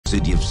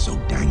city of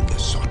Sodanga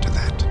saw to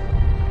that.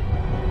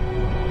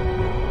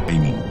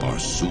 Aiming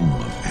barsoom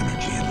of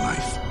energy and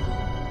life.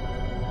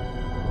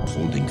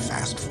 Holding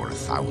fast for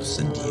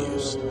 1,000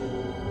 years.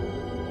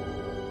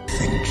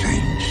 Thing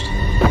changed.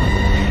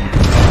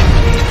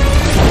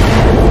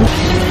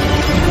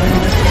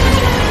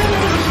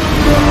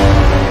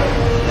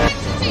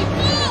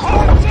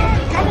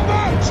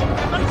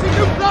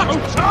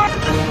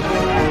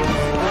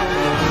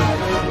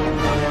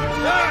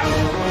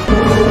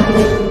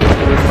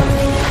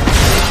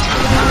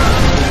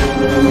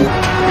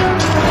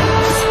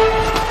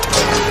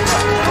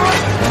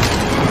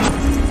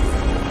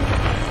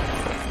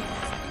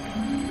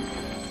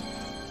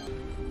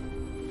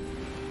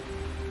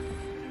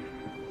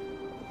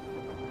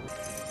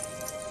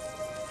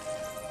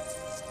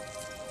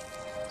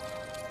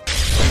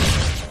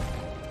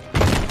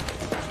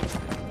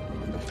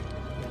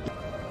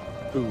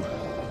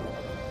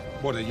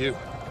 What are you?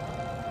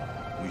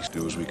 We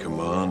do as we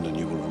command, and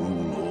you will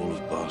rule all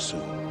of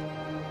Barsoom.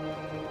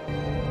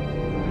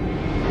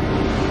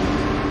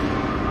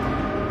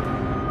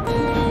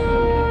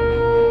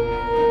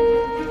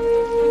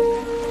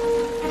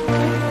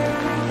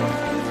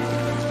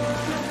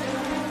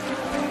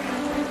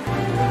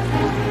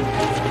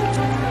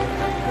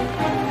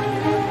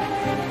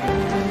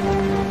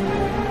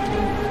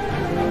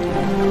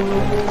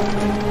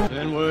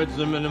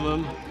 The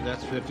minimum.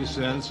 That's 50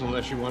 cents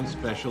unless you want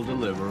special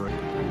delivery.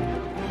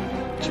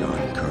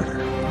 John Carter.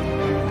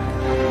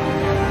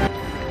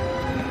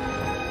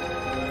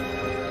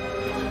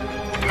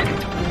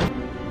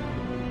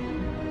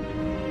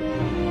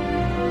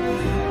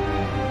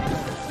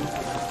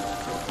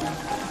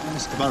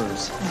 Mr.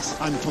 Burroughs. Yes,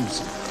 I'm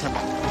Thompson. Come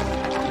on.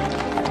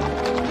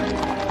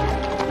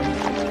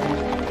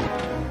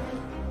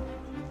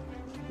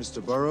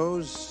 Mr.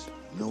 Burroughs,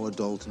 no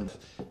adulthood.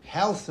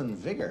 Health and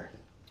vigor.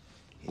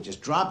 He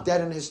just dropped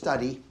dead in his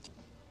study.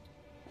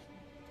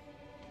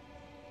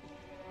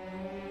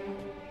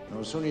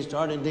 No sooner he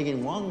started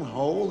digging one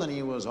hole than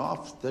he was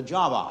off the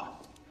Java.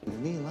 To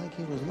me, like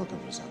he was looking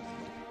for something.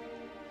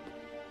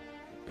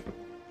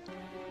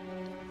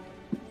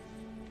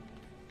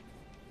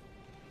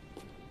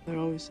 They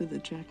always said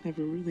that Jack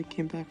never really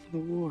came back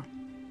from the war.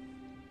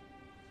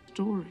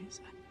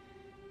 Stories.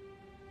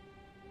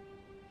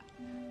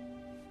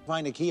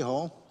 Find a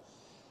keyhole.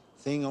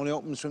 Thing only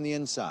opens from the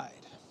inside.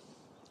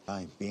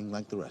 Being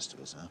like the rest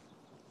of us, huh?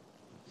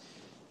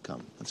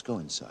 Come, let's go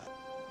inside.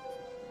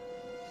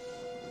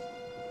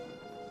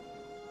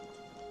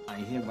 I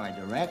hereby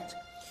direct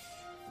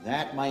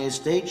that my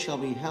estate shall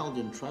be held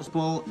in trust.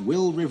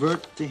 Will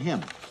revert to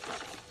him.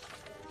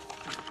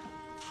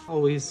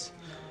 Always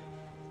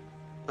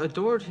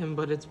adored him,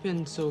 but it's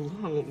been so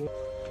long.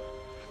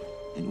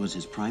 It was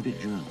his private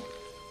journal.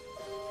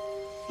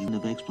 Even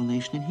of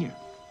explanation in here.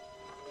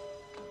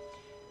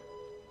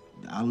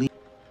 I'll leave.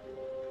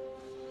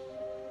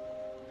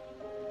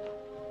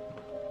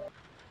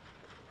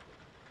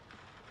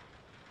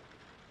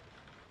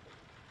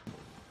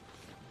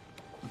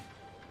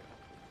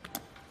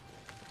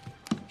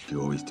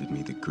 You always did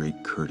me the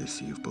great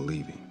courtesy of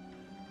believing.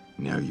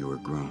 Now you are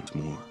grown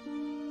more.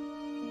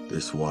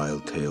 This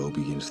wild tale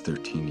begins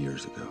 13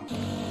 years ago.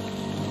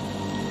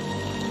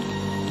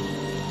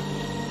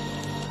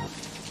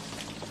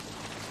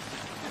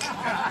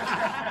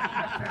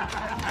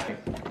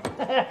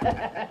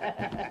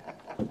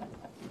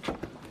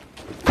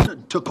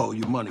 Took all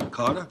your money,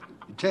 Carter.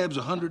 Your tab's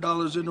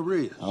 $100 in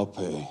arrears. I'll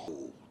pay.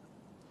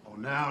 Oh,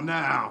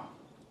 now.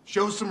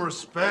 Show some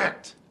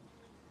respect.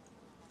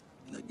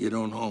 Now get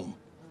on home.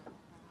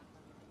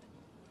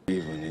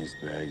 Leave when these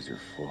bags are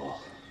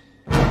full.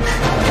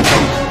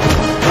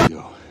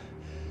 Go.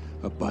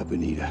 Up by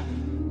Bonita.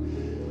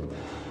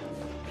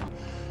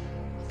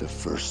 The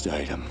first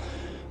item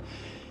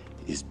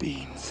is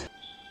beans.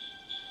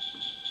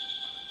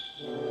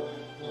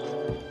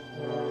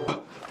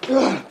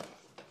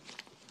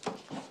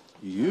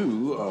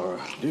 You are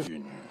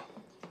different.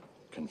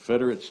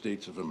 Confederate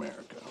States of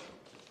America.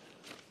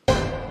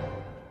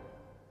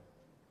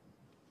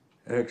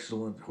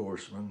 Excellent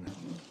horseman.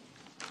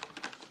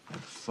 At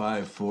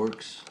 5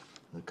 Forks,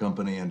 the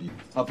company and you.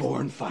 A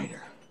born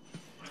fighter.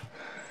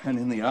 And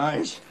in the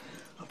eyes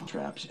of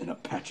traps in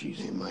Apaches.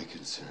 Ain't my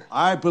concern.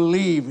 I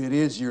believe it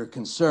is your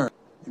concern.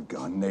 You've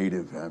gone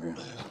native, have you?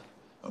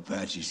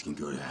 Apaches can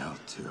go to hell,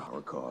 too.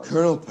 Our cause.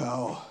 Colonel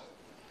Powell.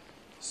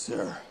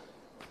 Sir.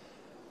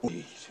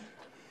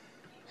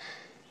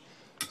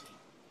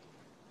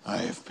 I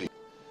have paid.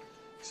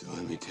 So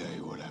let me tell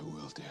you what I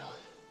will do.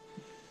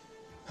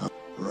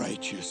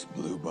 Righteous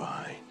blue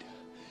bind.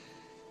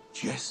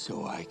 Just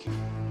so I can.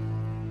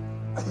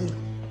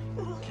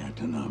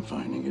 Captain, I'm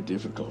finding it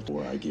difficult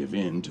where I give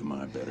in to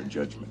my better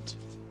judgment.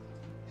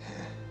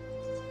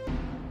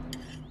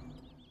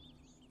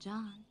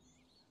 John.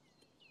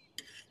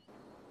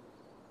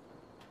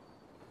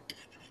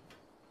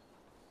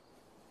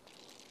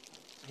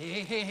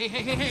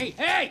 Hey!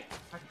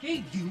 I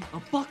gave you a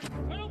bucket.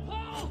 Colonel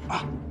Powell!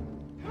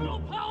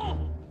 Colonel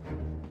Powell!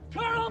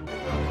 Colonel!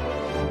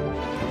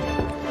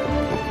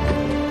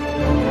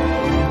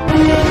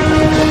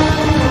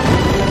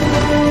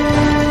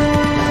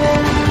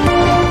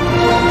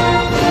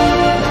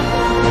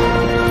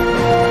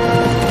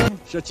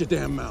 Shut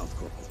your damn mouth,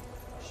 Corporal.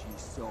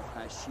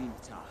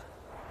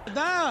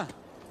 Da!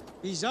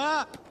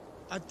 Isa!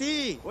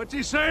 Ati! What's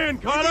he saying,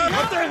 Carter?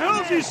 What the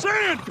hell's he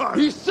saying, Carter?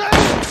 He's saying...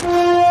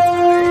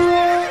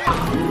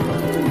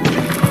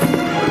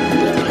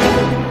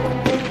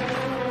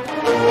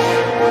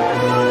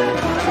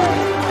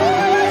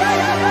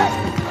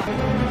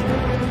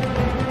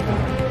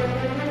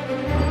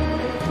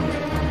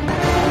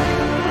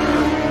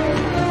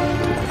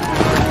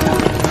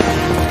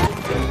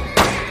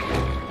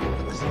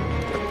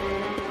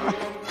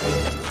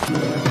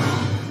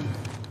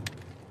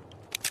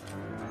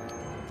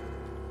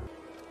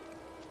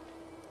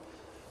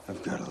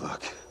 I've got to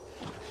look.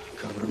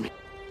 Cover me.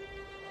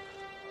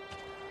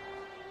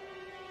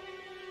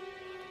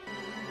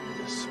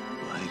 The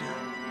spider.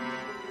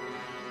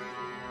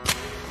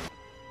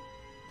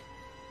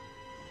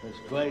 This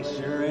place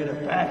sure ain't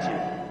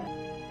Apache.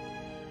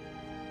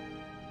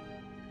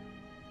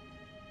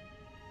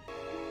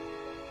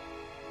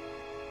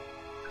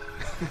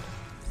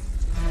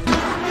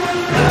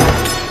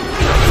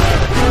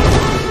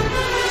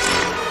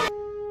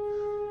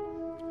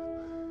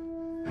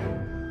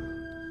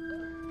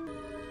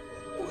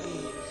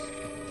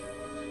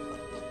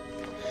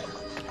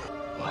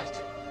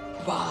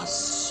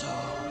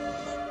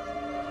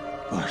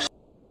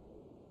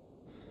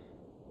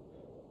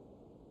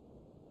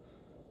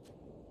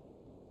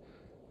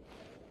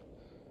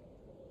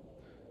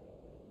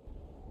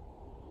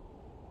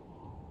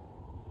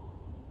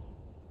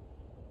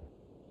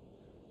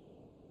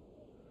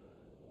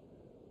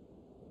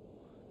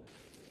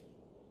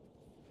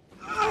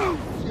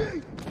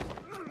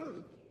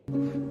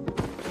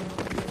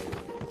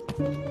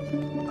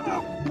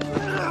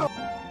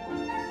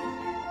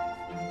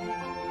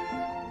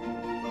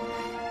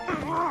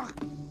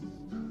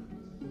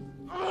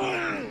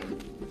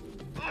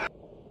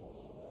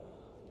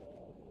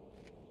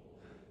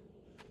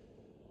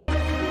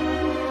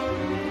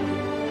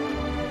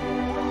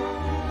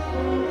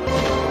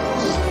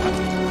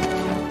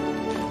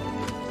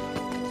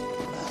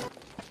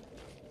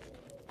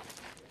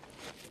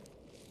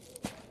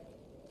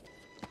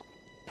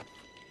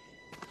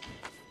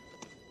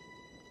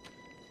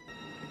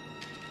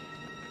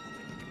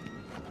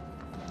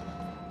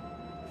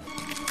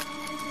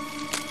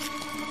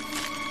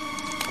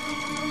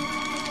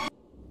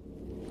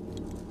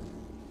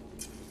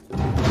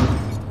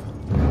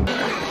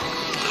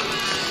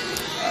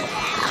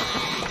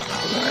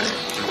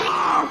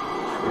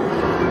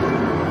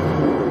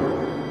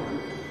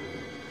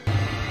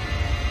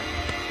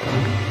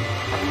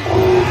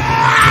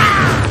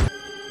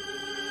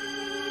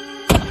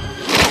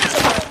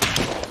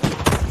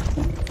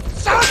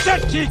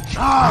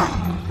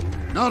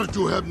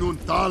 Narju heb nun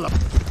tala.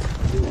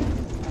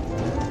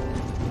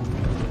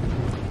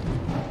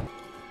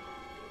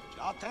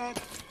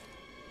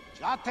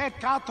 Jatet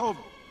Katum!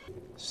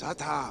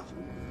 Satav!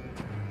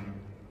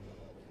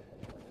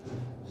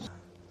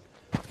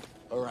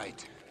 All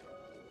right.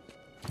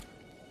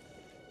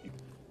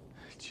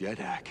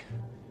 Jedak.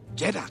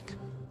 Jedak!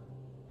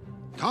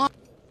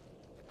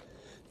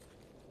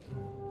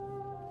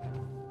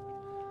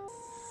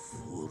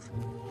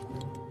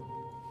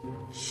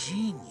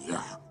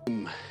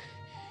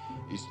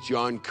 Is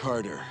John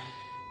Carter.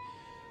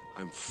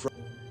 I'm from...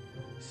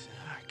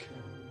 Sack.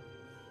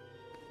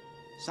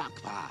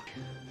 Sakpa!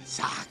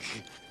 Sak!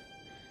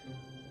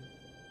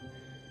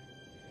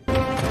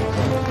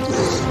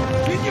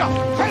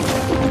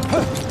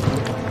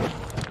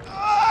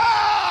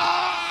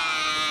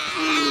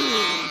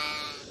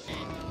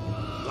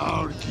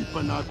 Lord, keep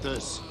an at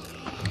this.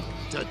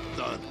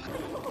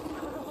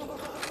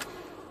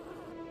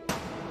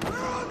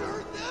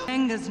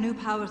 Enga's new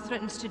power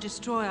threatens to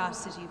destroy our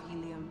city of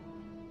Helium.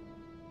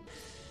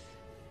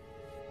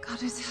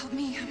 Goddess, help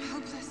me. I'm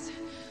hopeless.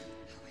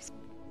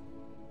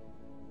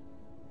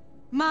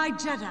 My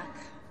Jedak.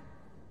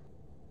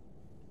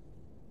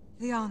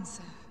 The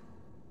answer.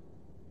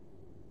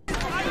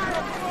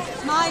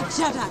 My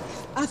Jedak,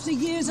 after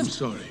years of... I'm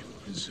sorry,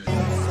 Princess.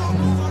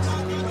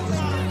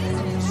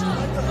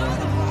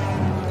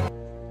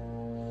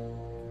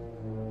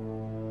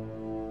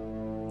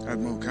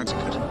 Admiral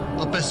Connecticut.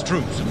 Our best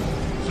troops and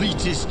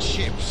fleetest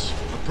ships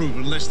are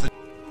proven less than...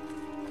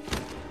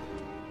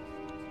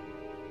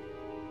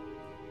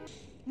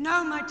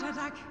 No, my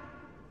Jedak.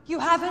 You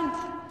haven't.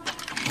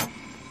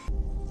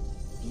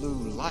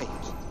 Blue light.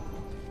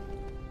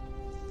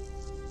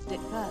 Did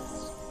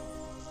first.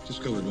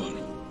 Just go with one.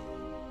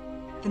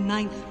 The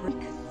ninth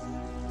rank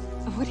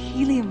of what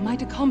Helium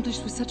might accomplish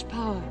with such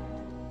power.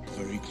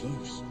 Very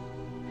close.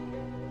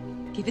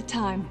 Give it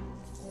time.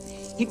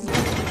 It...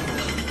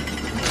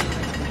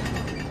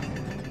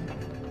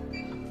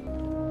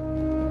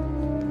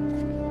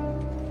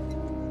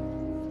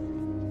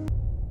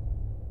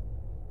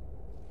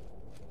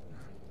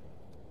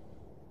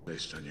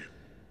 Based on you.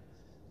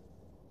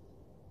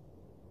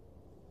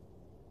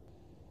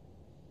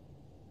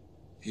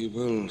 He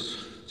will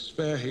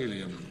spare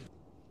Helium.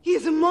 He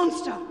is a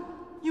monster.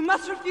 You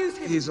must refuse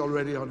him. He's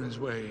already on his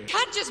way.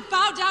 Can't just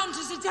bow down to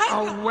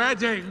Zdenka. A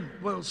wedding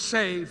will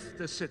save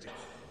the city.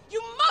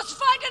 You must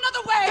find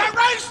another way!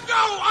 There is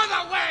no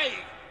other way!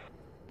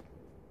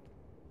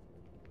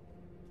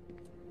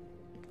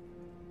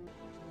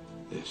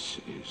 This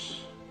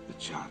is the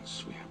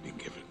chance we have been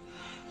given.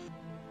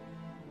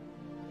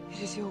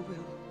 It is your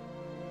will.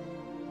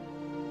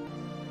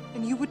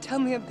 And you would tell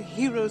me of the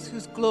heroes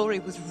whose glory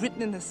was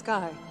written in the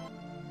sky.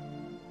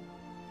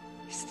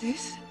 Is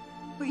this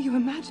what you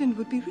imagined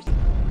would be written?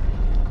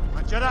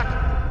 Jeddak!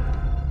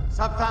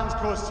 Sabtan's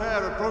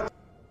corsair approach.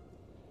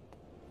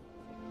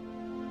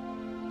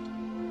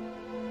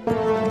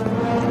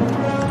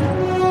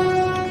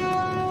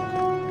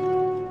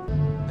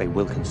 They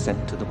will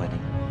consent to the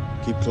wedding.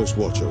 Keep close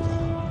watch over.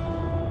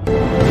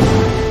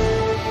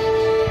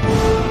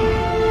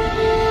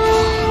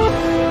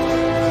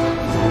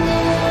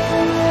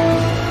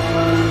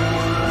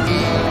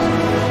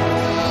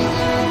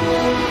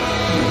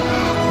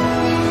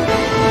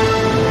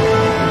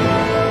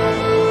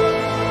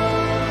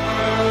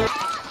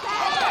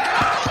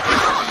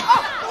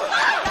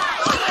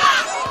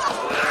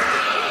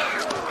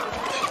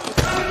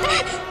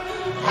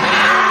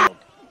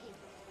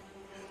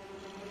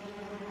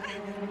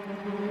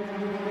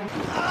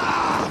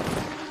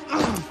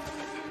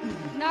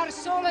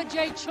 Narsola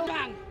J.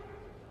 Chulan.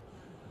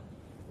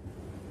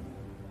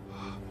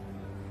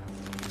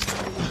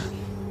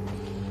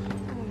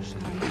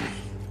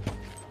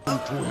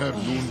 To have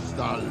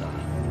Nunsdala.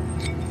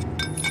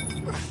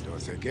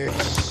 Don't forget.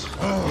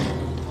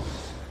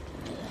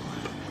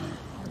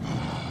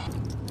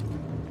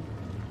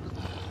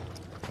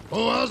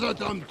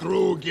 Oazatam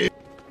trugi.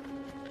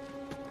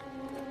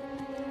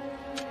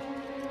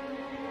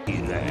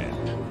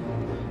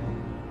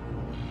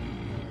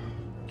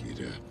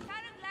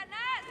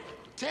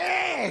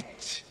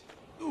 Tet!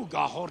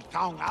 Uga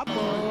hortaung ab.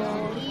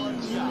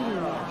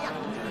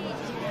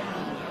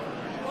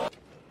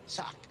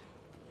 Sak.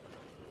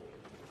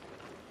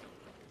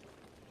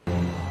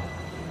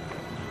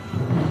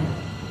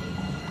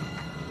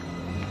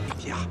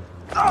 Ja.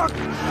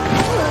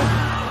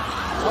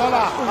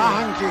 Hola,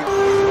 Mahanki.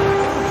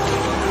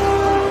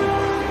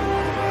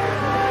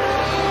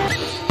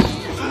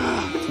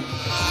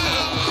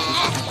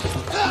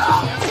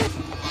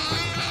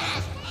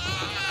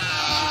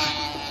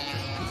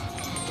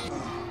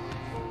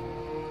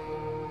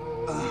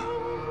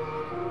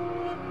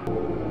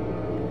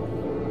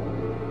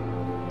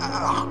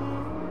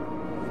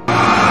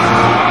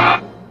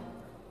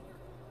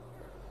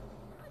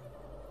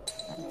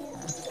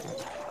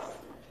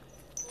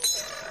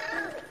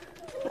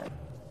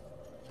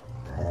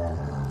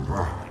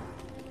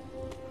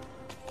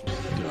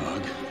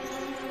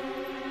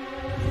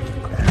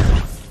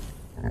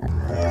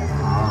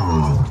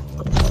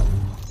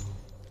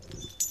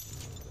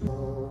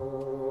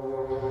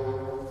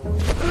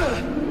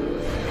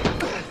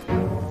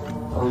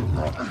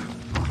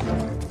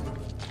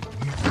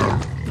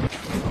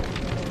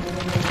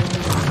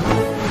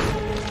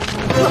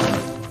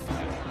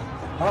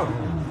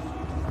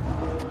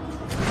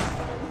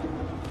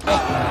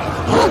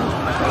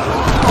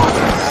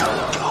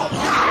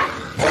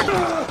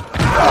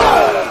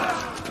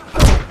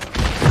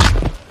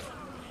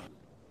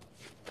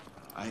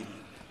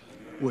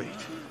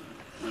 Wait.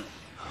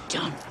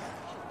 Done.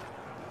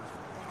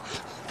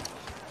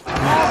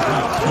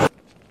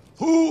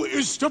 Who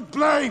is to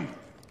blame?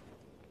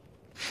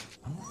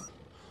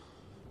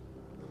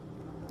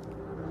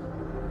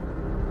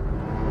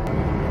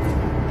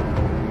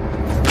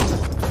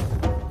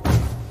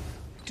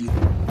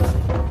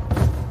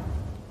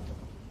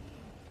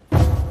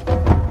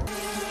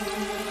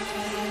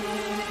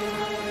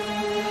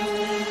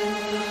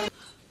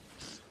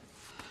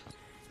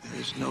 There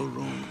is no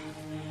room.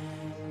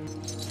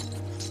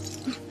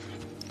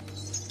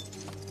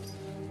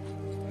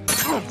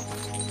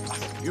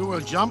 You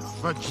will jump,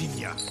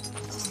 Virginia. So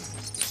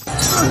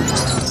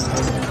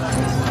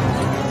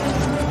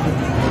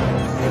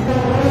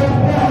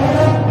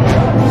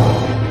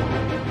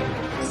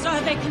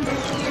they can...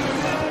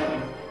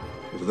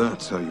 If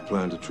that's how you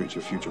plan to treat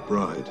your future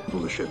bride, pull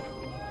the ship.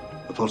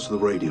 A pulse of the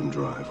radium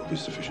drive will be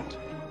sufficient.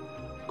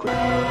 Quick.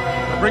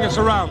 Bring us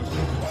around.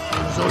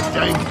 So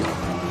danger.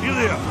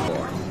 Julia.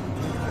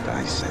 And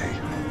I say,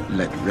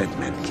 let red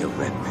men kill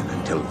red men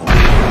until...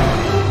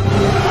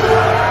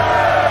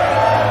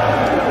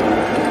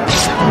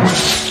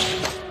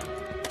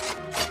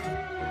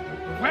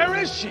 Where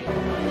is she?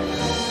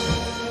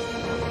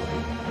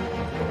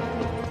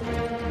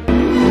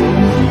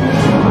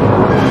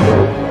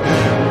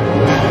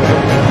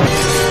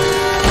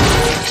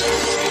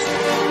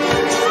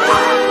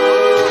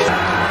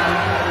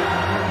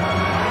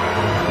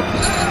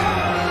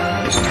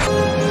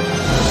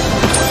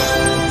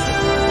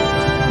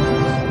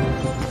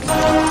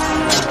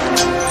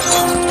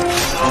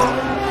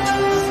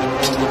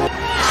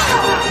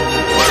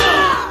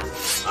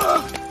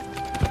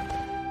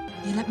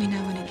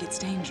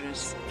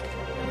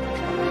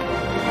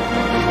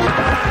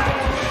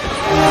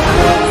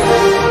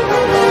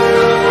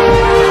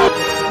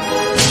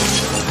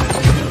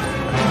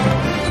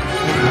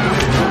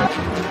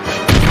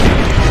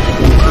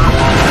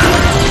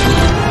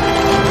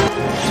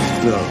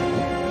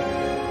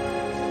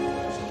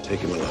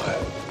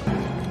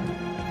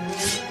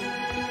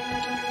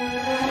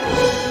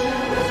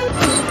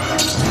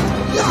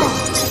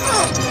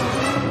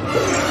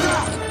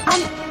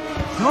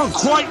 Not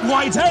quite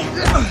white, eh?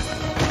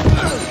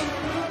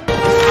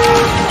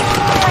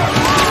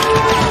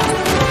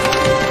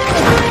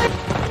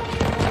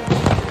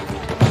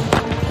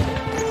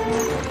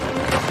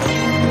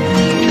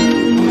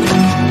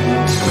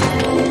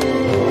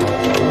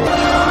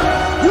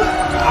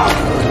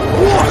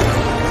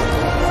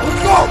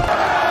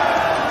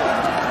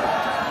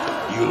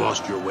 You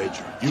lost your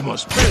wager. You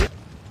must pay.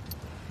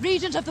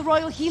 Regent of the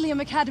Royal Helium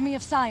Academy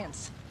of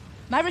Science.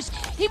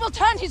 He will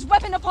turn his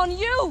weapon upon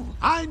you!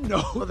 I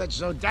know that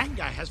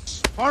Zodanga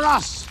has for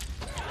us.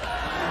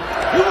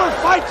 You will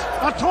fight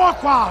the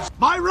Torquas,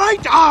 my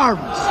right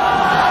arms!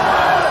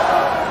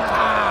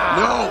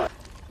 No!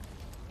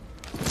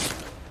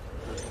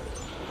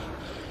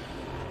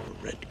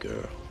 Red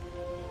girl.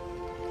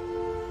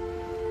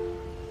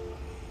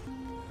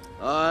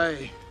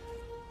 I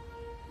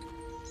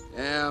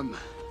am...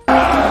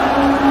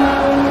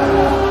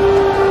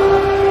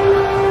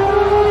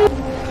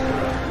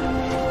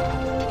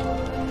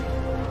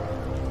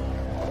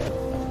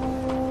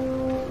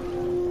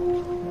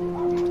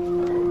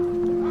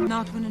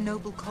 Not when a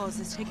noble cause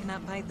is taken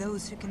up by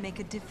those who can make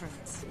a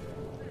difference.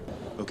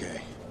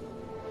 Okay.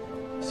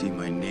 See,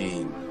 my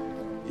name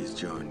is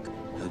John.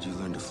 How'd you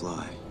learn to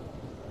fly?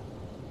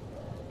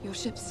 Your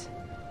ships.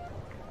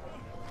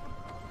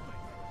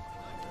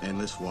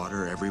 Endless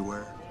water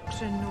everywhere?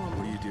 What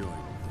are you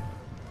doing?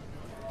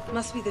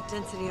 Must be the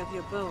density of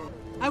your bone.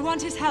 I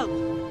want his help.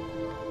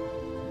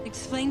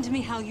 Explain to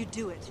me how you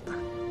do it.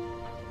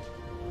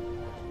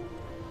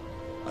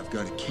 I've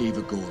got a cave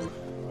of gold.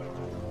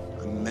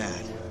 I'm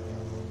mad.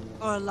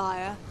 Or a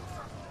liar.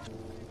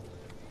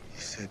 You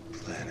said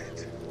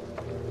planet.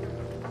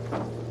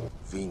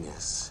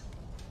 Venus.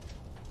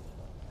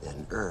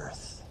 Then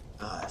Earth.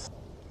 Us.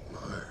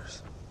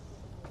 Mars.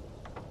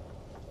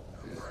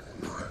 I'm on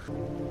Mars.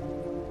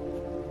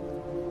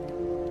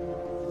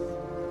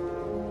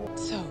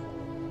 So,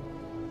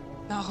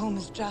 now home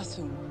is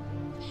Jasum,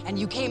 and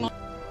you came on...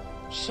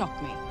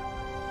 Shock me.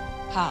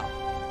 How?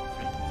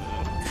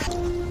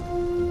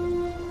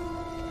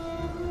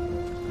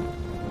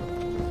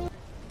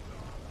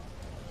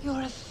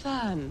 You're a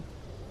fan,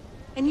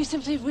 and you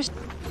simply wish...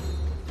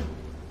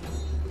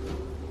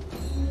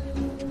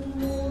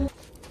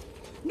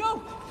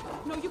 No!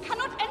 No, you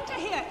cannot enter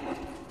here!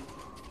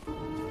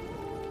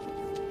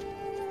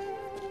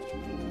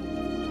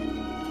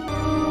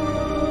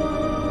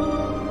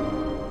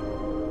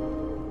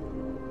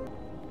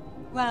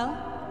 Well,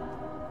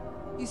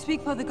 you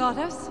speak for the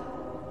goddess?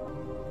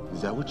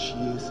 Is that what she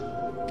is?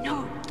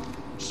 No,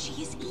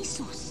 she is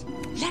Isus.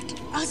 Let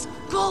us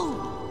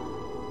go!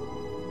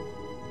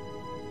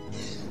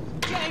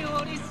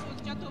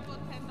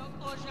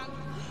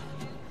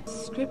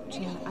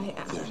 Scripture,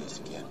 There it is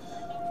again.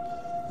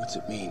 What's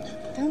it mean?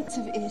 Dance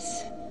of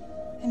Is,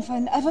 and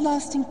find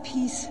everlasting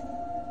peace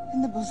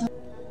in the bosom.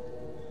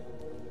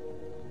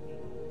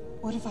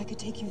 What if I could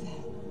take you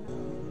there?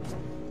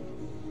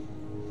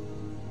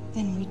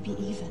 Then we'd be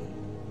even.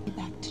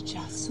 Back to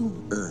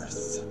Jasum.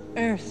 Earth.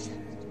 Earth.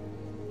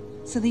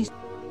 So these...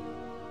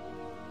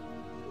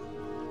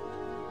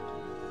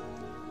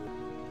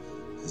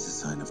 Is a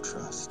sign of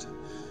trust.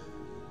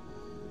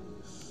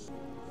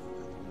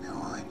 Now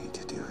all I need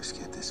to do is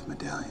get this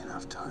medallion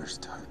off Tar's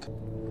Tark.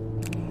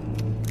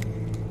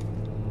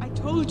 I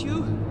told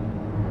you.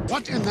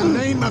 What in the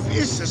name of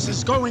Isis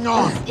is going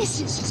on?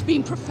 Isis has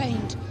been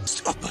profaned.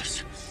 Stop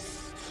us.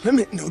 I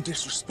meant no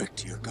disrespect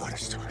to your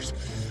goddess, Tars.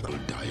 I'll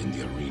die in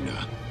the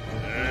arena.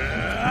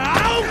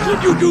 How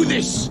could you do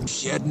this?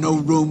 She had no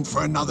room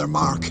for another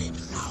mark.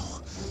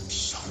 Now,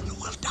 so you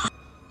will die.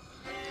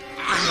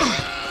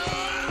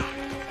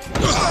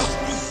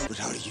 But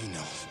how do you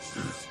know?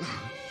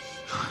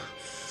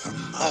 Her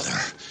mother.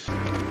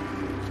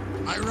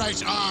 My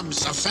right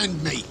arms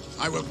offend me.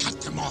 I will cut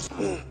them off.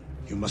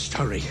 You must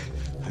hurry.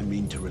 I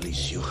mean to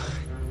release you.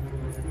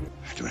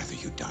 I'd rather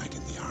you died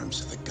in the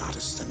arms of the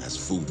goddess than as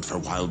food for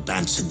wild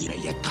bants in the air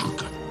yet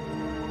conquer.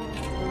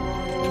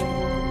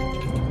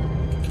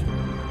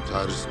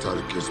 Tars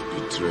Tarkas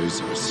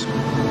betrays us.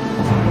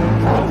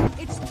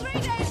 It's 3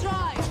 days'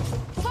 ride.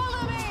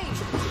 Follow me.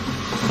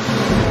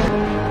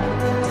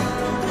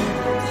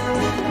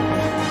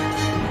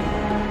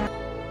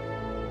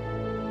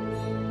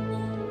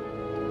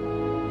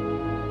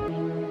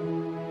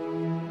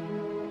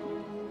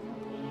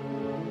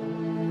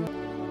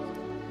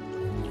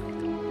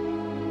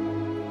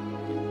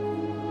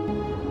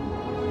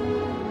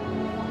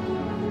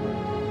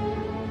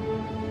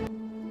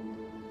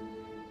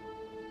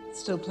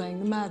 Still playing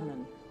the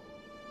madman.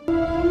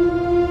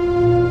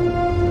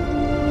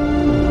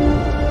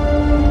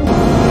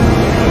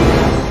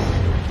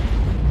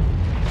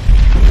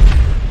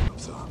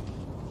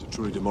 To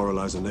truly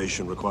demoralize a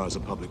nation requires a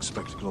public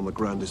spectacle on the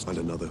grandest and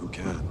another who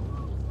can.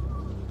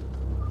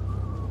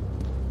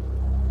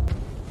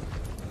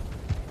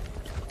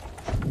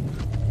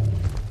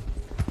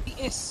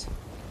 Yes.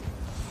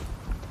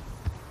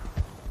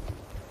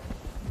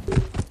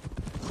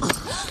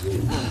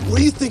 What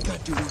do you think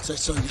I'd do once I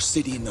saw your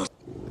city enough?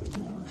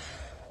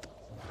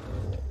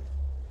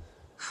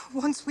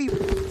 One once we...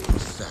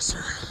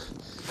 Professor.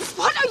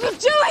 What are you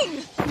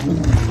doing?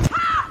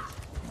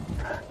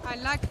 I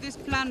like this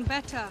plan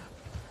better.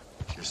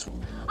 I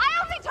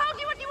only told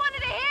you what you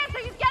wanted to hear so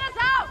you'd get us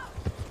out!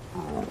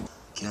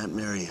 Can't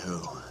marry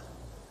who?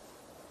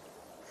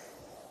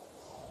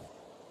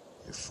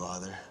 Your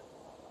father?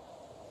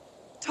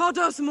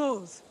 Todos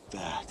Moors.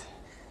 That.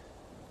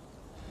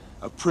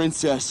 A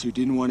princess who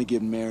didn't want to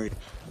get married.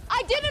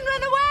 I didn't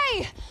run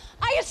away!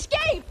 I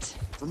escaped!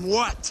 From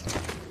what?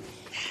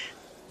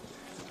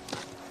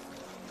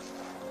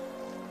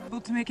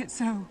 Able to make it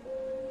so.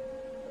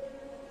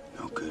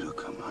 No good will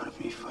come out of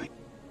me fight.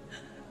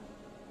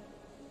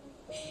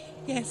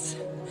 Yes.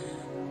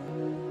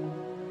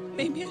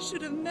 Maybe I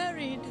should have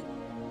married.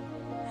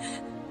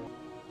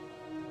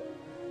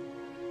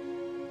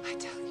 I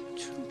tell you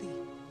truly.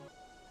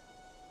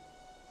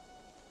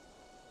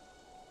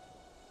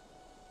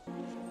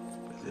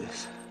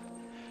 But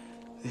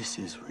this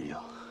is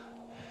real.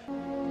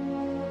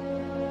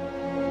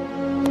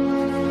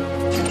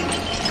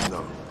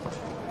 No.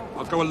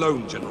 I'll go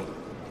alone, General.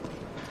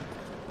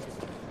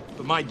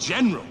 But my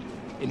general,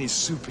 in his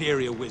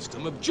superior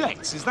wisdom,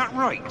 objects. Is that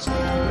right?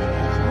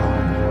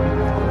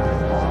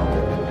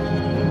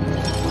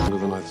 Longer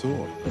than I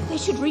thought. If they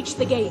should reach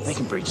the gates... They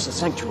can breach the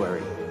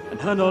sanctuary.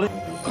 And her knowledge...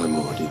 I'm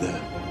already there.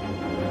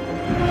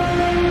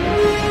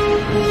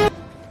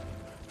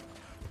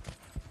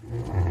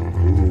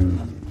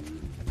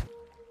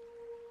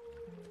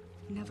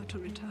 Never to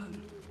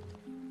return.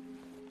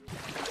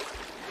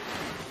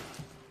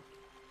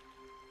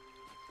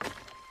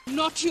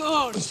 Not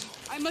yours.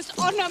 I must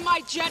honor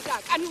my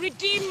Jeddak and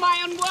redeem my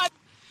unworthy...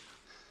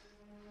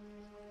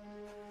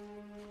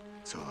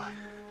 So,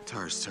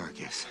 Tars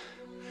Tarkus.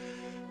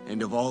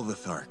 End of all the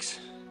Tharks.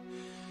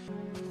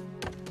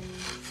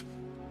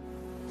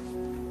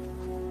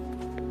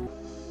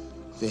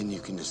 Then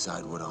you can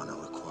decide what honor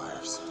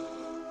requires.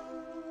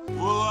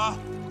 Woola,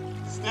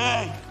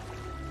 stay!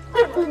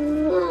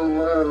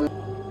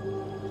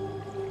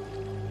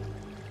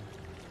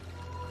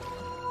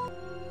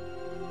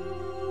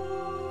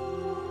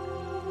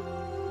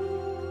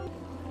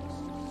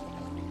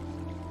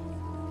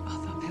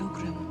 Other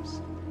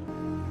pilgrims.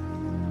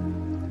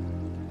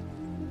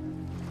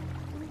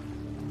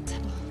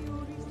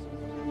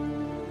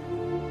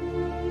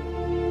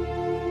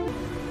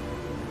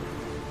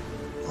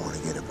 I want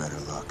to get a better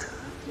look.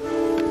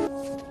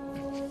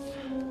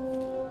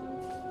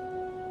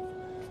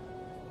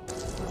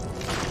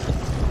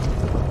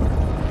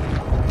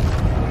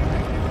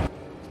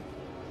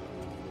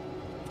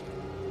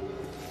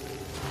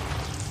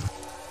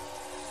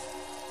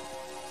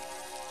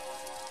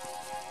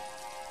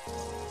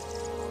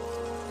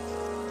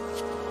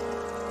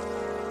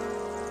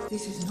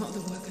 This is not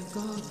the work of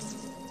gods.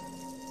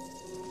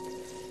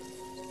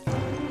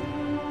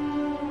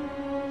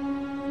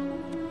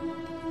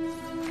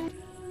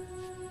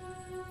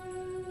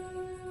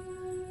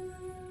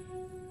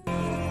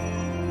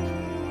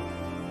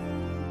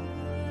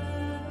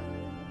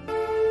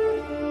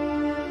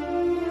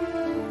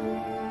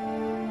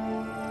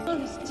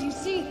 Do you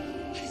see?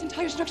 This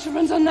entire structure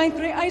runs on 9th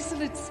ray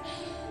isolates.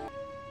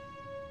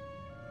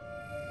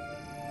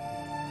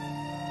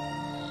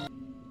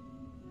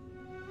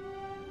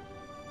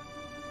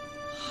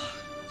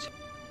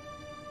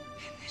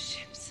 And the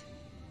ships.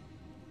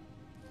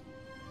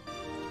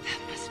 That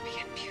must be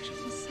a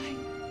beautiful sight.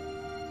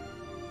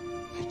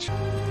 It's a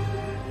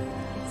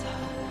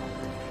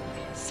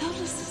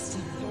solar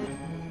system.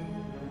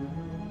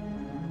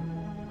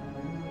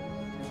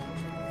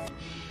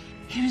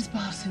 Here is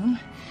Barsoom.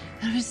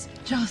 There is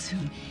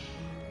Jarsoom.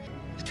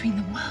 Between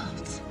the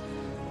worlds.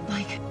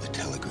 Like the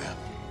telegram.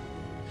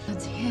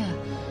 That's here.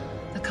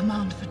 The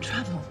command for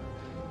travel.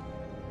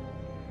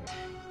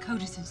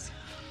 Codices.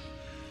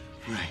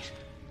 Right.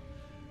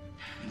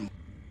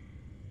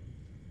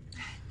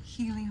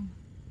 Helium.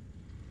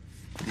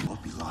 They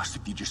won't be lost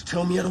if you just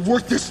tell me how to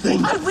work this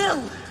thing! I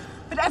will!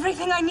 But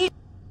everything I need...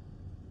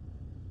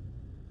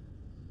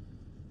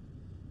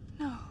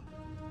 No.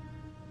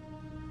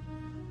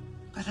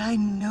 But I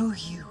know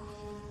you.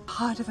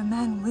 Heart of a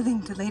man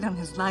willing to lay down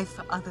his life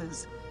for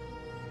others.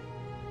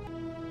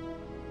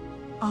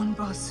 On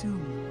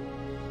Barsoom.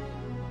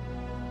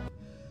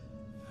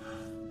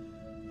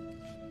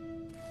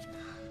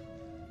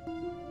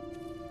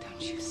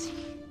 Don't you see,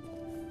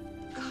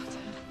 Carter?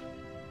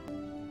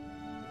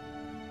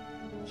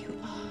 You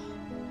are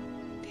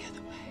the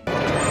other way.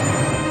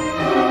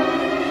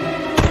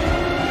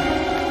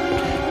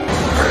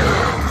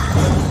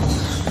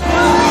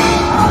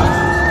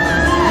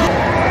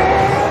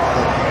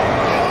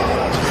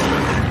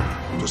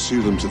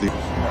 Pursue them to the...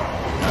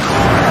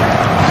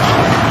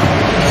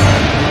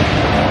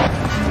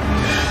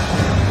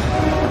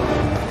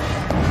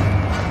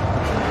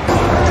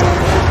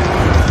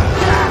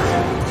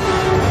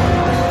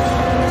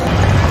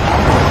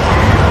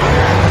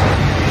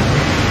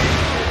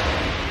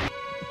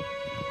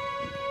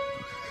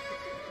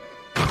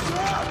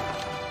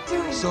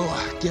 So,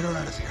 get her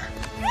out of here.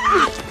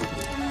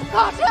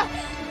 Carter!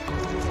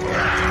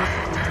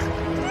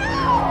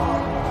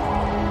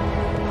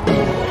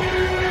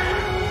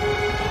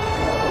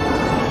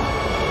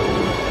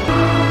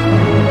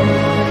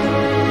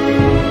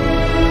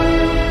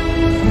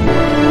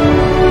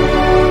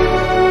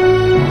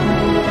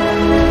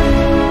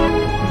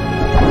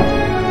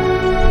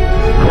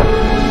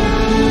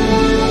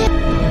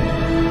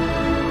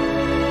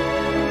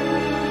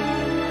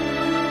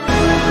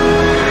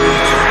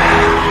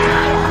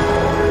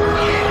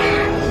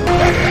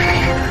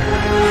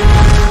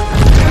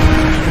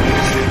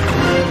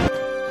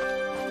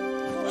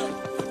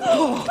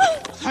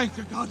 Thank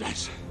the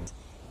goddess.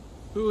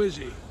 Who is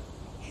he?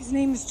 His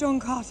name is John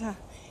Carter.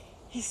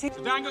 He said...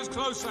 Danger's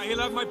closer. He'll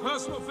have my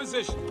personal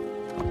physician.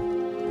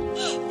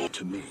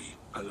 To me,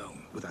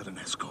 alone, without an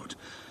escort,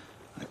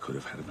 I could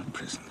have had him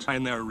imprisoned.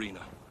 In their arena.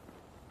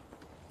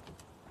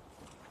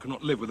 I could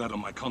not live with that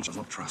on my conscience.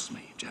 Not trust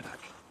me, Jeddak.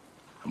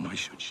 And why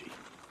should she? It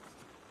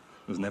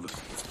was never...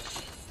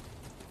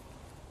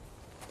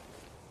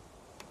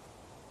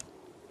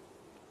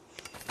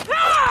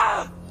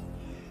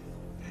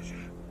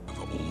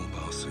 Over all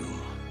Barsoom,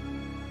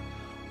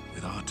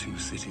 with our two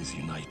cities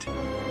united.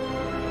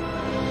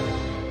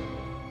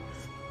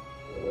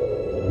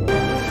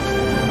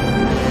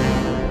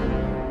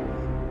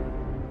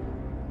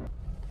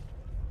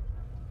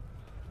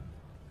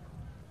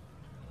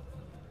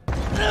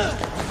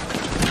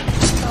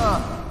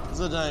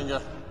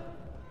 Zadanger.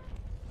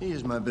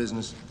 Here's my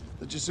business.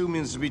 The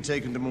Jasumians to be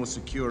taken to more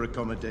secure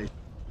accommodation.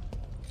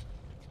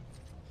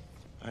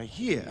 I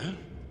hear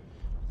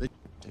they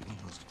taking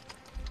hostage.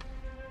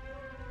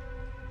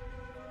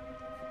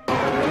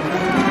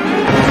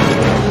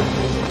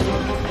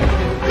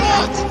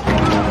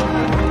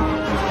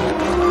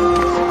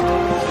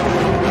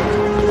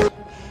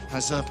 I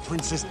serve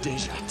Princess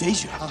Deja.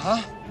 Deja?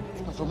 Uh-huh.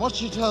 And from what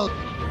she told...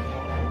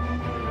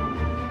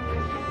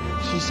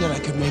 She said I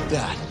could make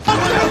that.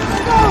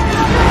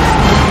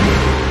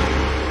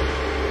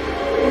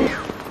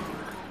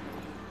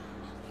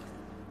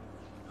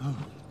 Oh.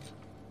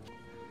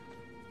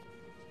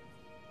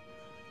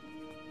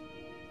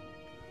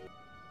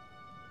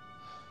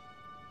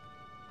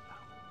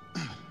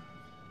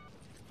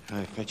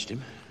 I fetched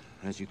him,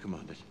 as you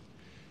commanded.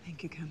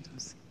 Thank you,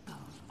 Countess. Oh,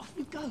 off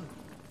we go.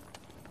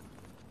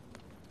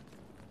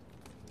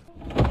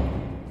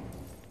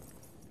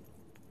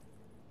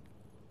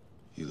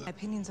 My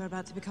opinions are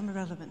about to become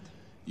irrelevant.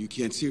 You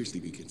can't seriously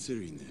be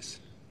considering this.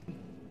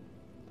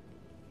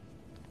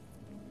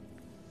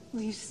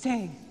 Will you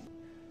stay?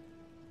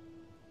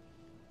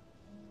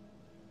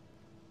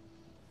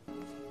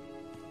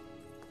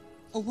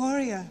 A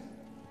warrior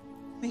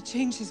may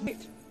change his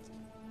fate.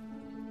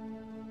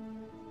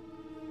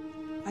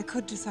 I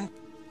could decide.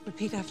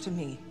 Repeat after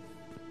me.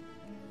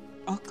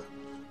 Ok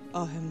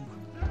Ohem.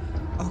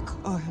 Ok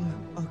Ohem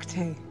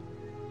Okte.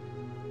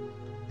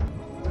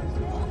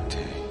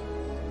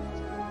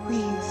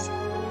 Please.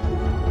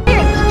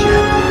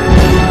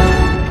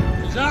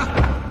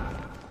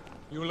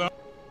 You love...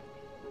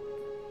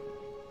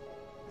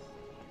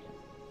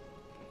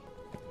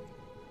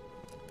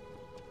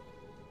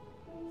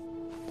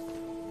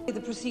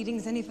 The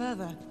proceedings any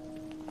further.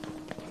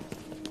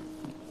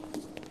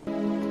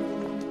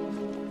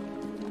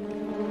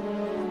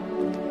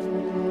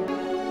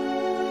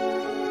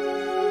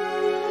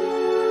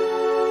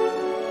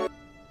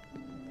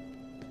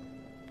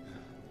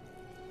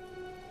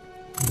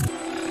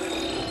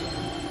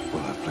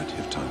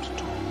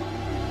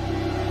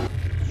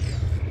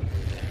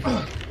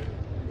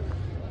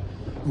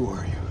 Who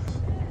are you?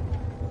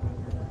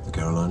 The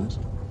Carolinas?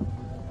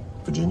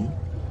 Virginia?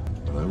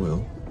 But I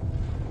will.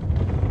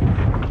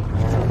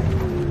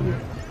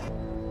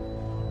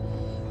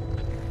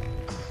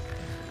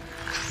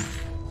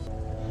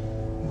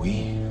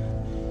 We?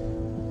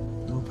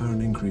 No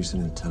apparent increase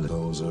in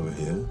intelligence over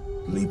here,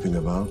 leaping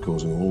about,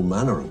 causing all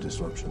manner of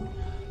disruption.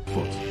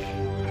 What?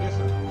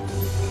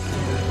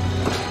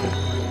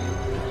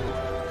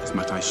 It's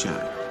Matai Shan.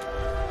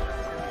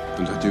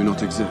 And I do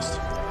not exist.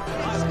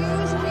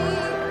 Excuse me.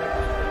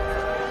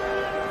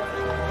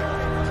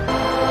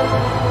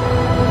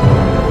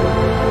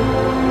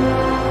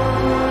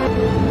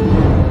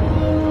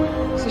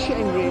 It's a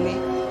shame, really.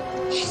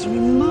 She's a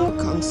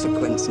remarkable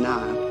consequence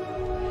now.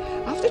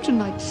 After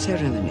tonight's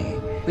ceremony,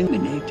 we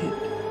nominated.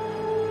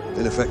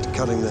 In effect,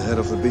 cutting the head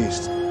off the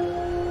beast.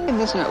 And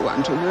there's no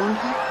one to warn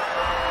her.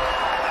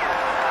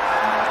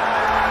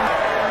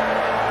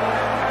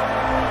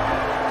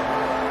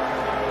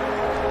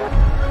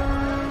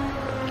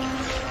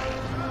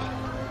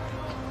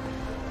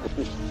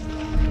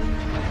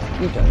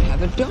 You don't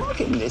have a dog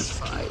in this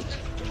fight.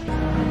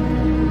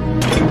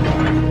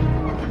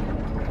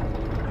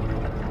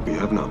 We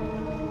have none.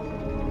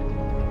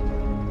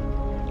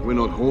 We're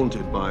not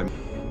haunted by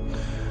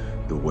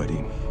the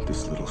wedding,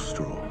 this little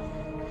straw.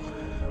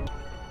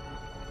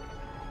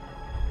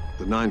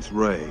 The ninth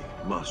ray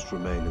must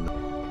remain in the...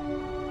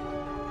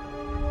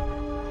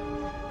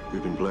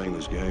 We've been playing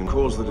this game.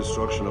 Cause the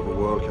destruction of a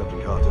world,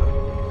 Captain Carter.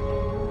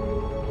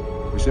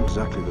 We seem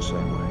exactly the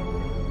same way.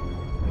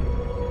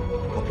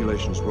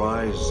 Populations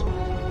rise.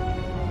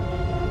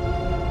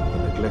 The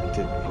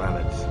neglected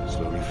planet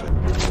slowly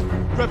fades.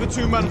 Prep a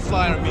two-man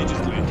flyer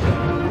immediately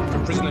for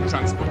prisoner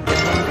transport.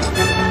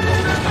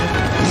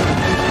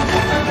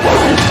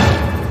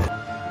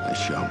 I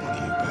shall want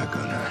you back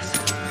on Earth.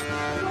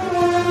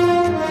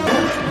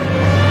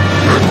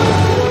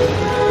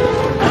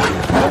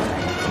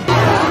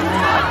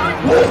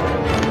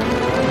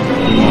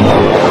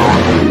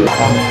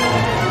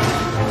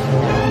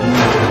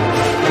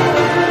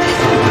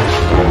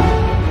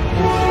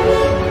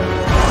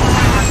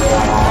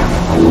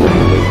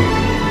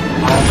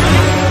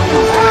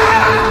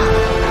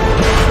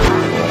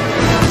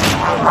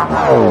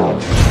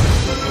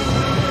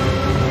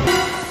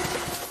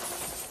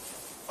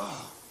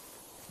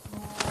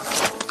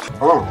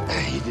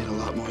 He did a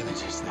lot more than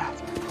just that.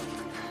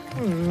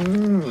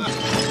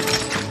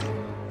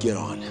 Get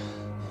on.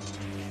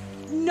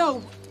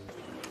 No!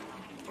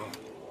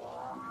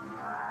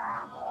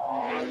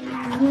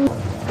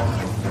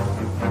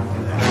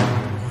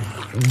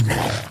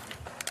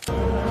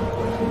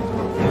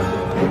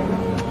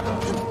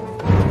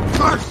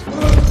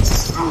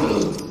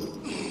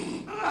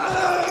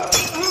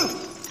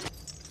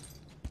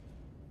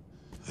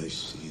 I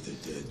see the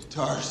dead.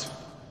 Tars.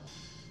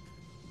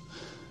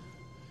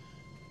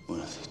 What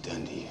have they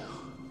done to you?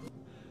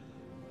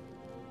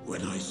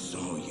 When I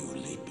saw you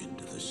leap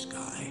into the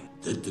sky,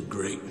 that the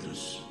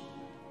greatness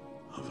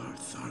of our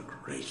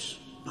Thark race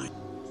might...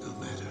 No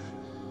matter.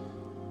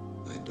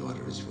 My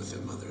daughter is with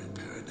her mother in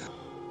paradise.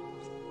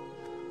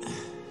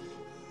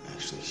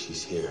 Actually,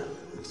 she's here.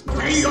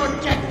 Pay your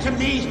debt to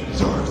me!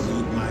 Tars,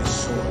 leave my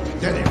sword.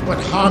 Then it would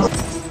harm...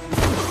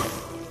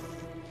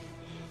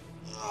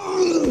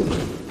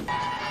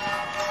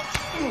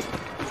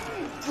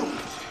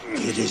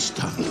 It is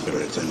thunder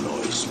that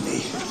annoys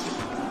me.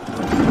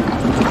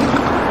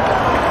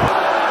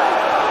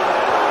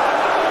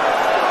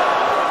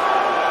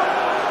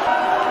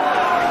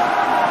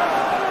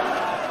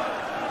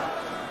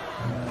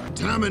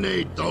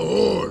 Contaminate the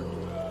Horde.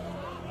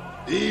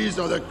 These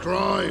are the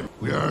crimes.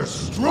 We are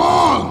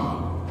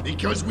strong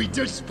because we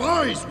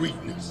despise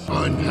weakness.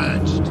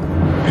 Unhatched.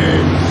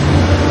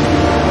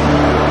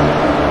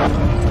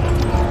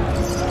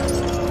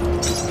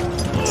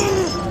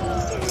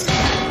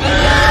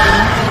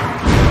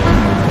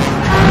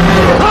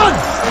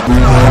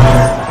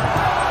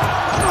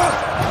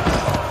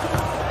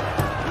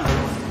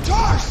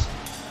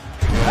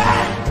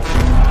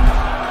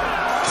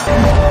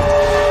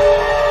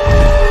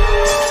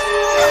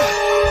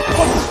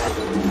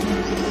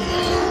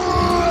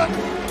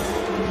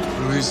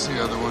 Release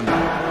the other one.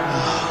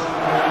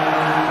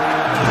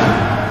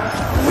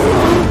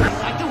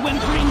 Like the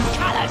whimpering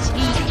callous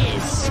he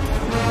is.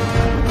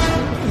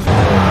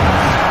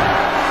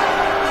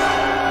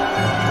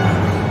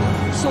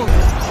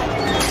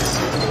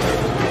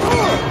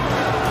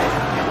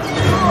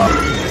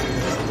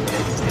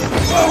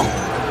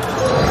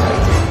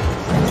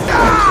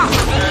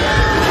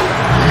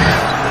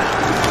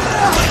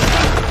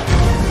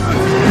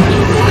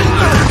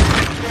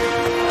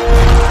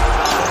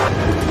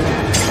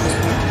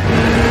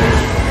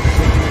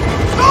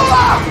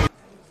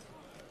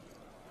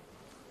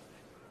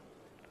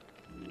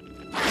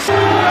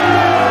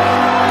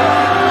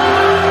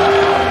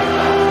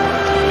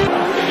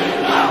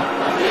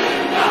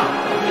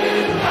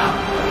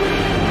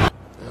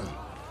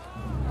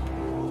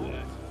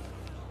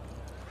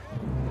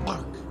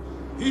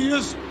 He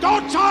is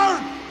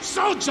daughter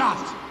soldier!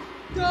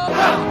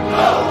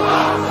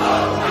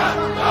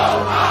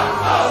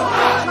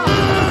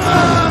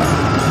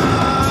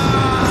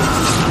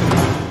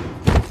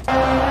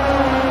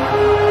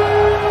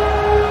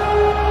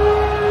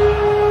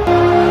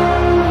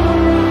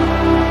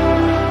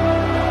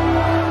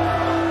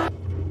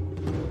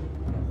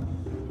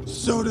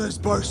 So does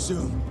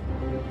Barsoom.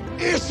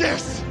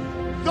 Isis!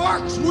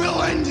 Tharks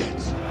will end it!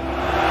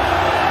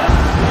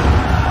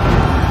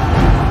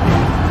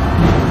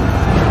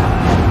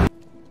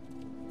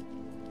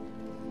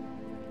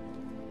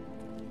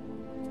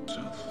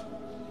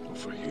 Or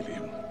for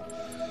helium.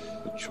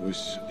 The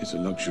choice is a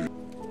luxury.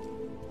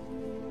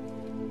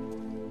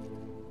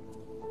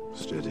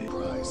 Steady.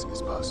 Prize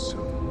is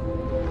Barsoom.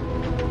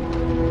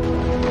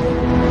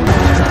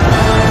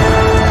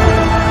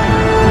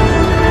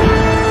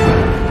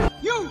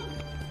 You!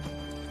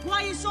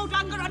 Why is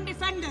Sodanga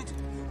undefended?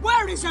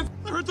 Where is her?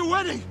 They're at the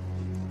wedding!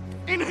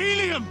 In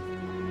helium!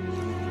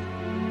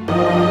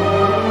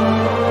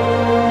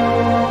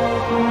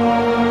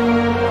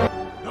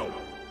 No,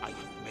 I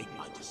have made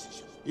my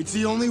decision. It's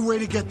the only way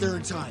to get there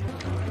in time.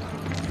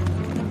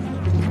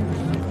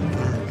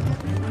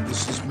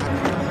 This is what...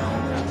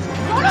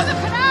 Follow the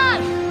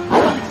canal!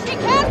 Be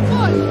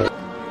careful!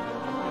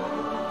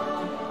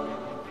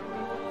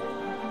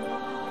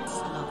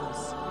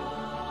 Lovers.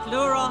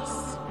 Fluros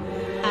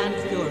and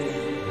Furia.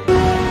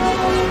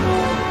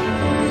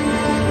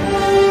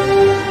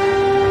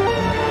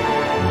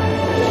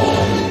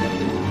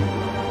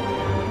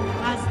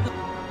 As the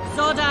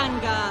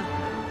Zodanga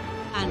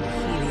and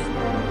Helium.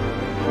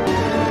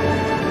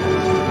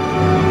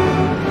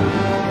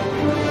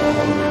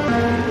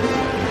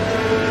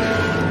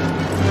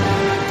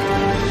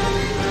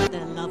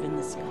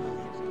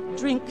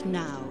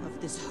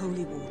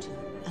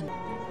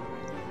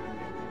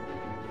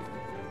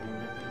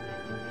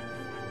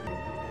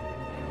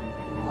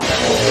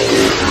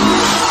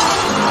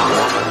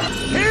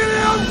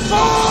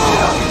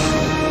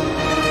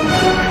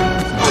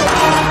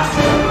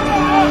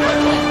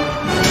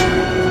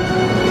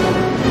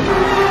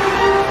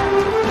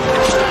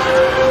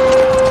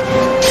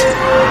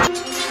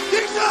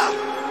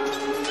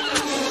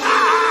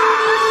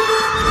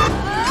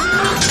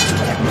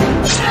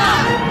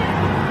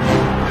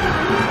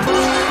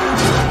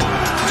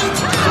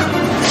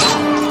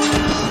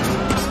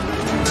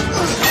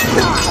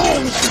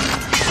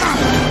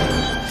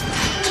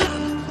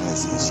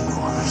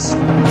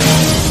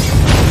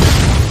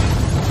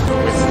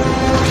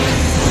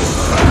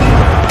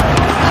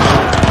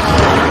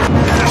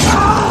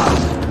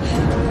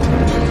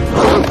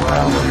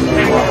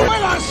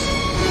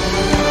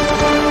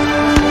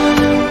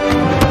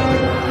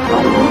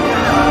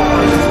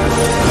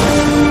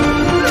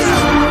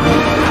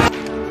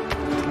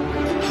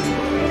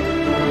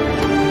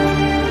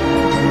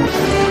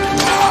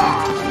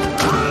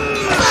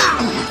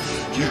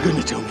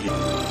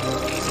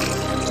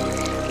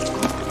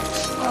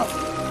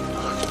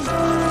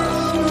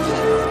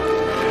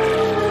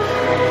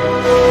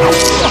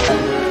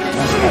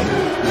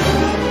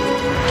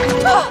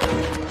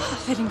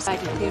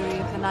 heard your theory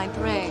of the ninth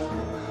ray.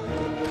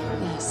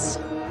 Yes.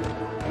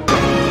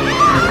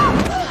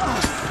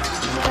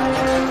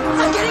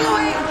 I'm getting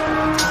away!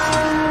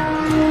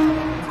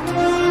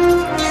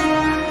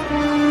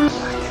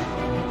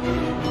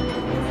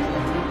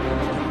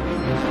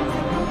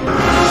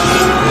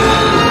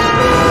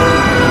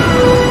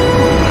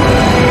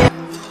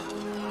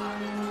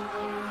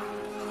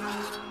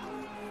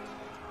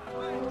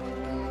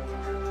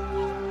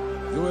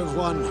 You have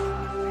won,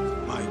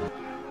 my...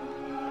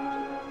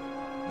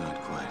 Not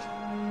quite.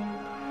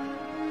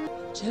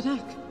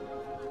 Jeddak,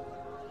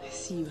 I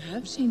see you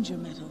have changed your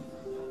metal.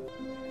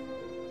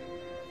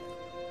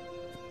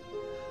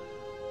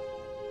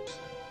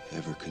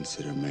 Ever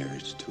consider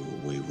marriage to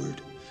a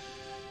wayward,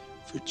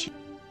 virtue?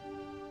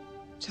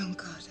 John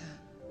Carter.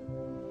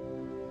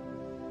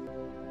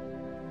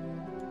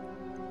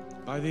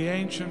 By the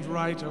ancient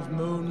rite of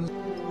moon.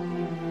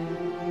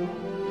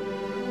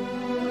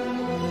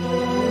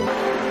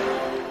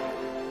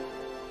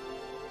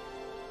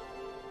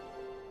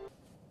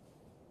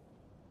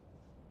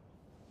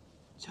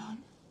 John?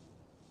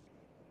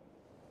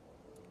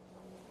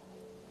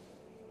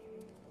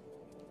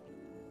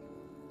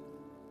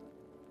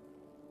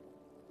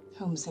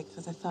 Homesick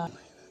for the thought.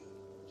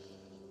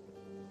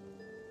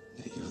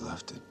 That you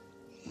left it.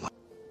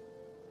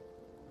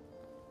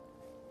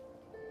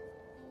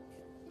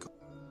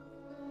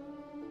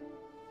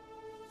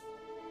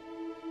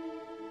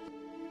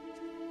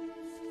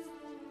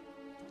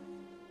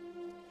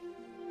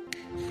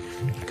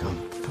 Come.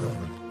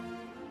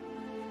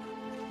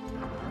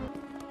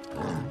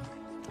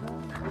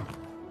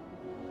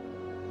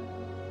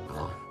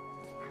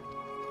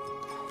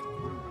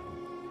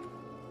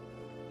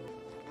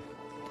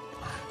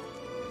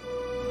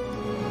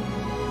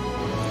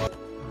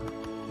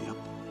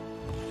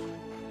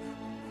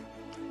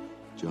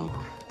 John.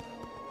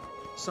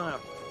 Sire,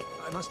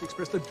 I must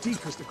express the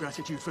deepest of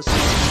gratitude for...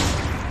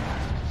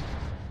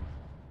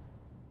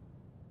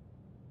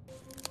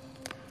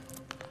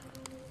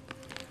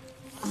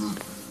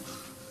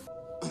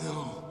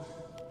 No.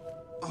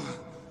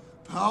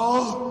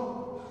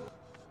 Powell?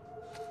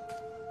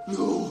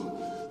 No.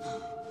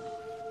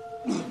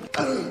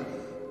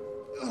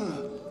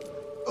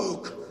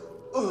 Oak,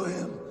 I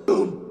am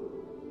doomed.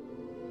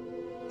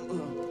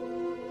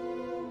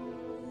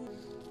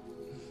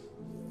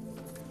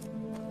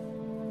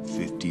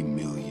 50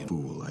 million.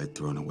 Fool, I had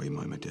thrown away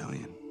my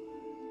medallion.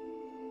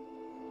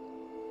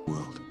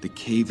 World. The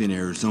cave in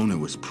Arizona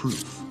was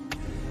proof.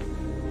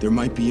 There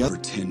might be other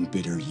 10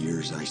 bitter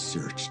years I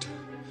searched.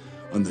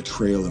 On the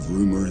trail of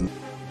rumor and...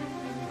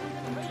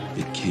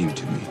 It came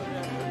to me.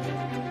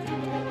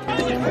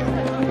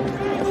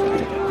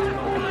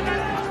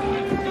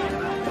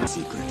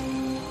 Secret.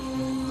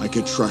 I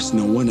could trust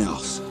no one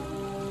else.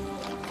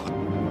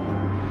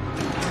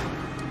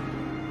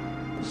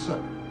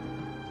 Sir.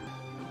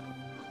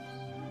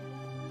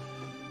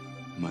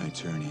 My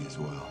attorney as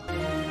well.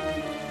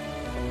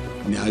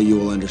 Now you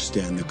will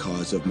understand the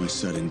cause of my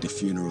sudden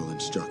funeral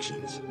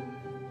instructions.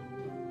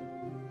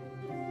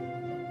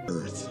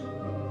 Earth.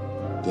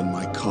 Then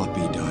my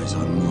copy dies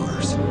on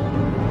Mars.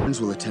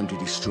 Friends will attempt to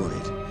destroy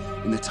it.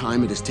 In the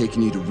time it has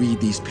taken you to read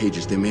these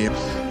pages, they may have...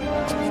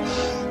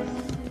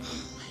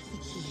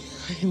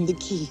 I am the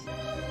key.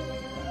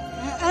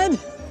 Ed!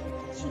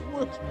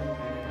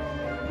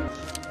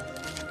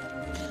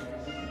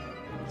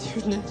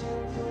 Dear Ned.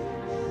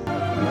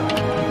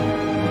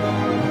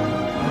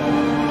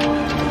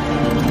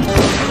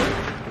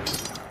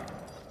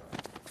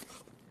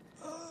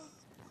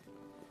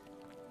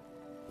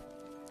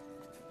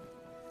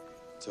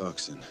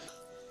 Toxin.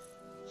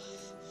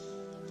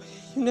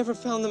 You never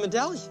found the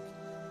medallion.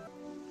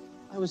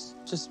 I was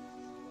just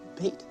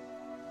bait.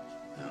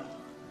 No,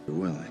 you're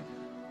willing.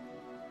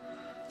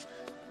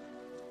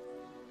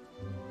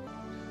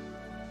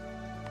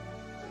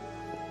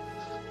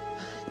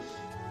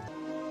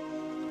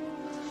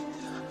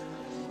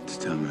 It's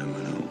time I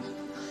went home.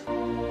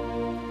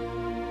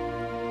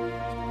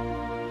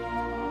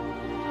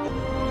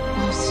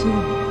 How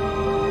soon?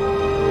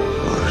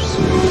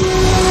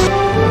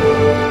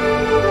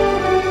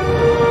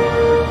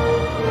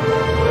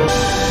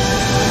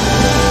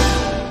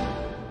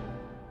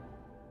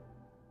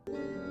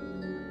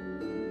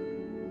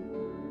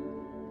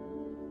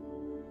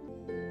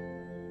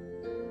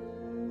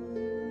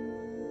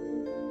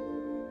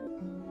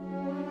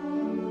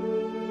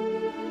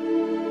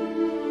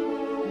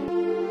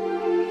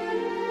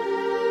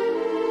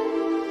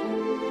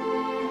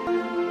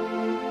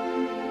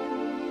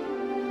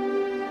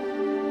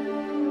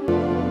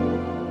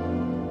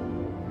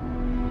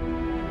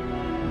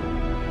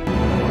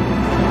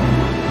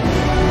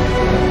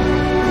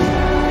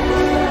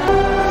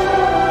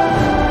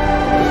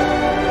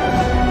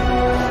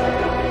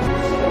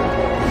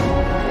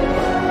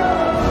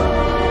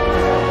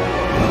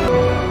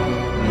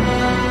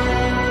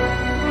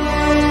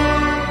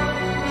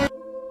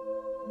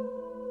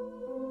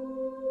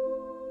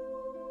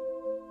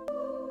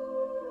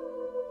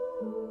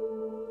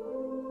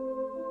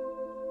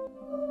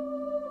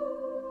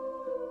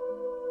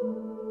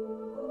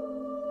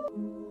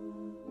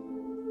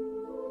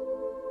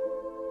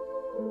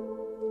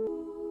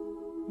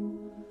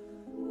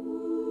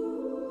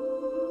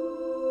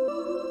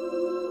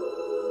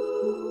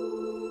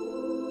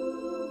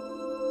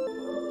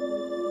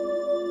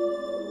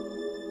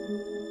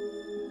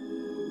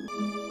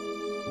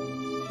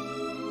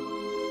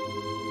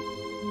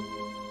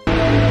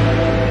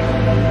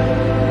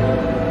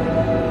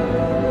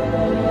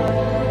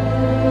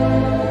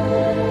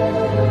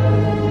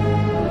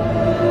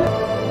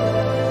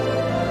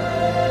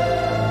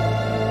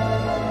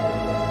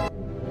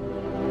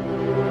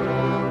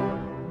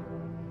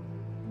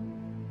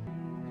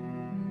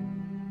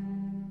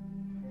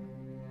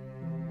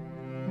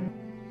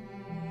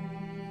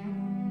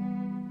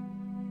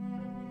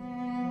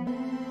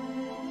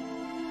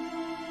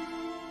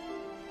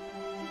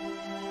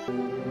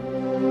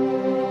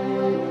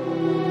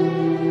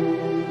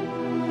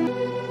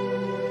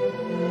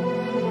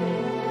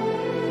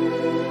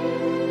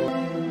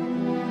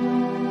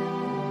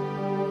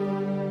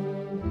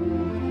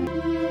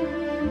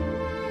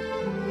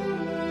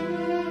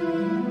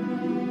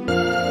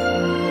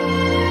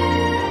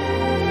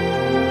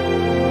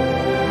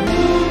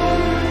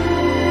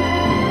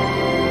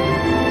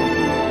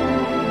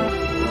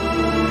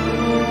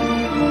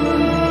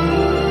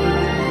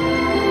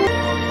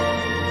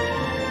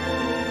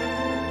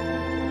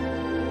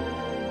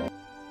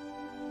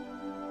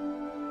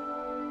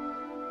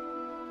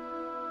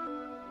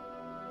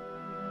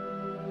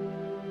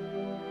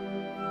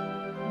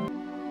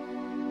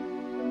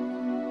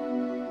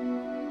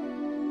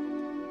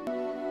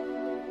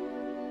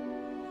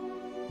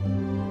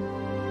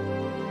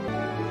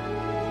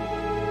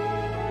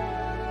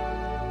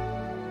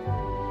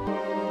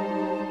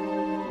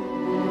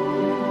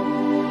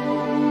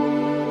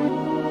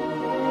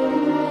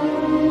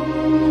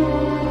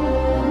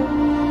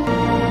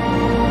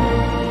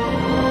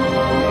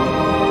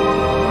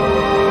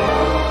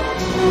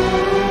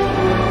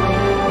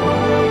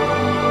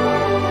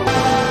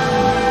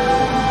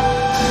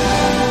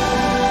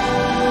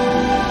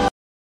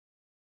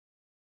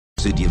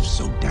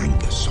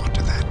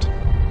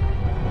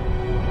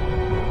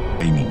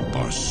 flaming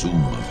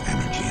barsoom of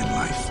energy and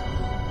life,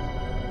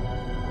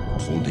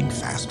 holding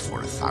fast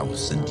for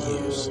 1,000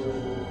 years.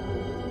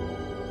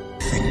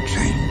 Thing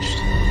changed.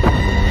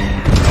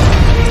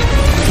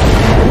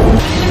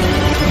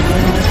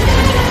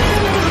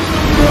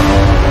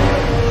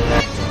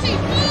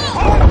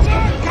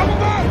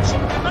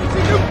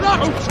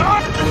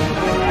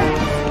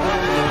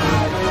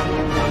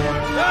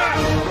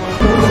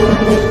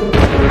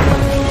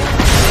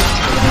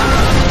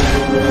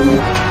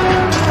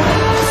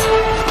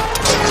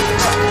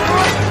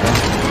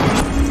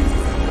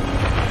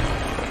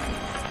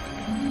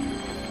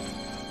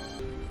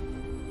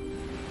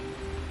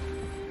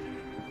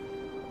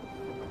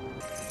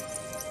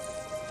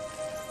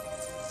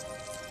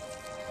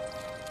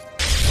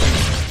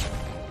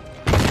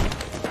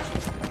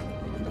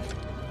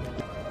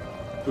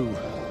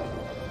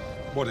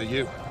 What are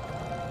you?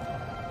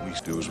 We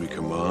do as we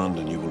command,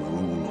 and you will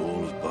rule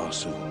all of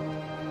Barsoom.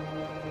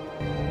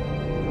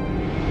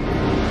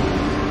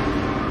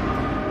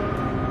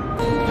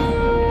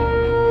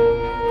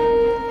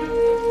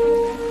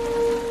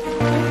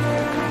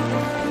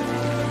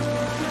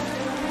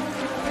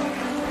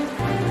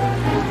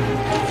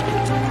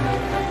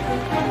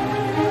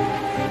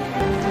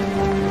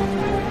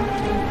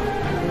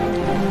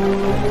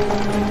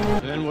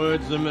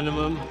 The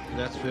minimum.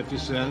 That's 50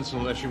 cents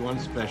unless you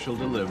want special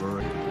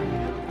delivery.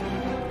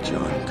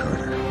 John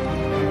Carter.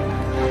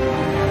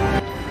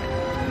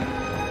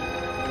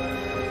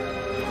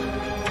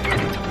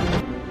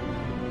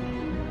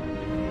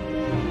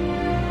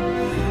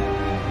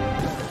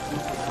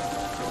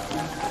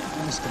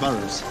 Mr.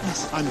 Burroughs.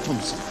 Yes, I'm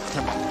Thompson.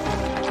 Come on.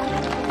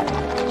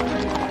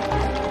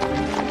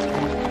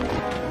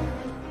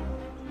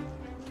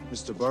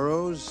 Mr.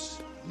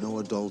 Burroughs,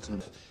 Noah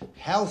Dalton.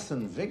 Health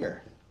and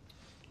vigor.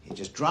 He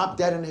just dropped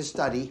dead in his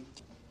study.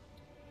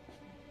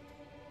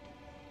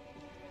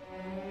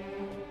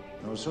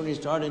 No sooner he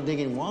started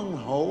digging one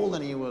hole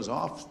than he was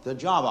off the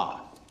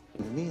Java.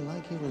 To me,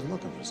 like he was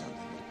looking for something.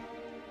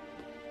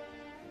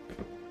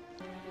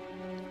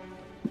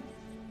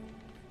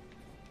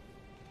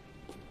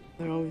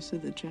 They always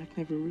said that Jack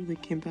never really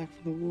came back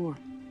from the war.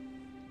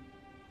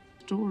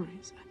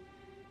 Stories.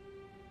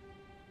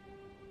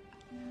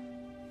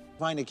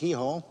 Find a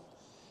keyhole.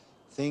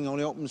 Thing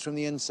only opens from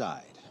the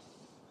inside.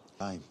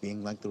 I'm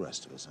being like the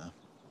rest of us, huh?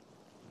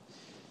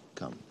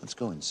 Come, let's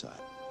go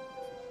inside.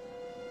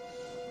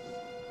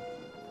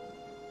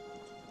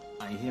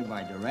 I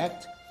hereby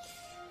direct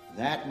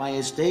that my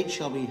estate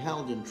shall be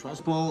held in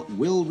trust.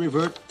 Will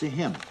revert to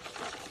him.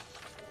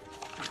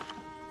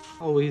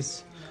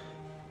 Always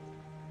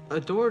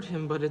adored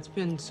him, but it's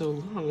been so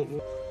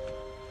long.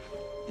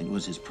 It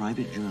was his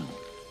private journal.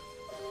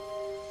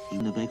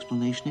 Even of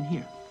explanation in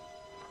here.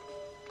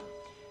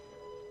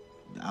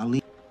 I'll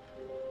leave.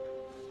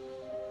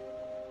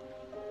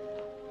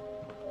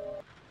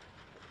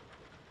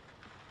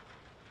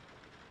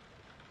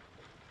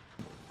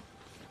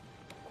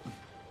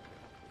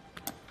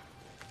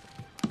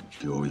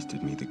 You always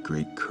did me the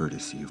great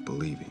courtesy of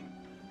believing.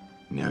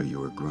 Now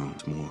you are grown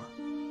more.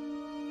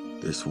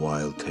 This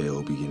wild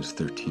tale begins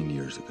 13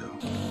 years ago.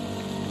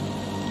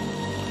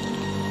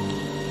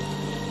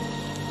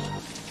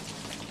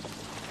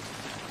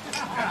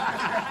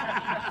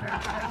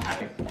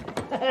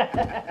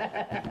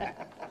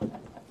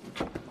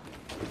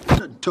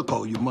 Took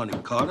all your money,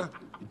 Carter.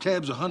 Your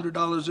tab's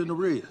 $100 in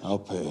arrears. I'll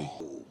pay.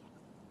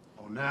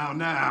 Oh,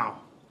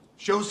 now.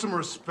 Show some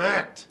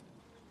respect.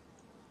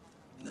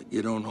 Now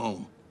get on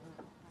home.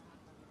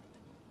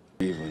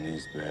 Leave when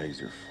these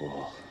bags are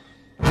full.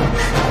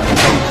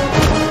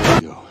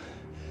 Go.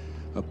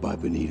 Up by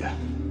Bonita.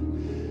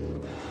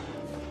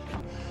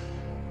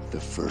 The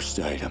first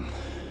item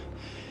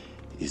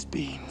is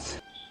beans.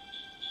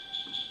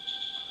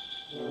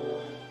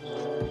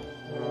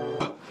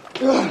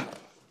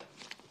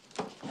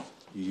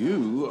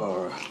 You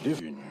are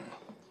different.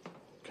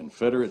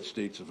 Confederate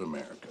States of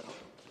America.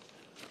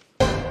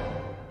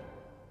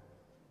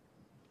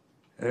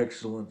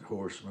 Excellent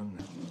horseman.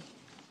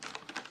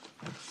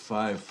 At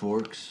 5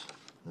 Forks,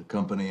 the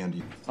company and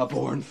you. A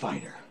born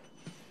fighter.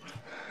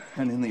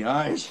 And in the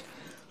eyes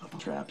of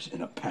traps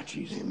in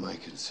Apaches. Ain't my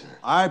concern.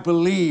 I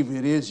believe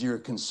it is your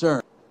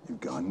concern. You've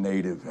gone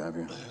native, have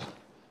you?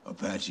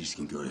 Apaches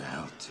can go to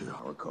hell, too.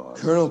 Our cause.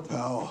 Colonel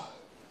Powell,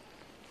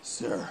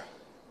 sir.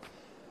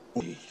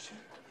 Wait.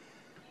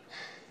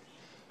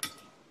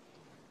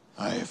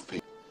 I have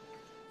paid.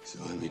 So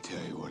let me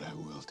tell you what I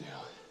will do.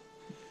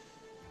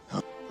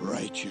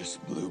 Righteous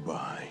blue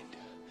bind.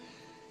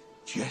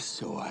 Just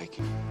so I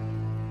can.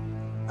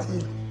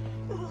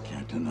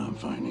 Captain, I'm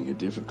finding it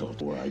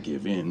difficult where I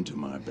give in to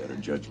my better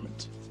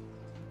judgment.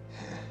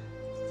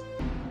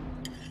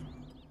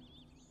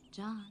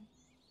 John.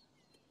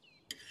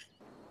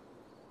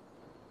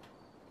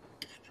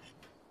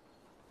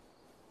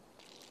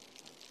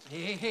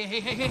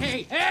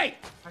 Hey!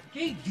 I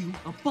gave you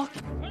a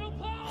bucket. Colonel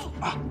Powell!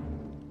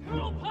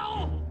 Colonel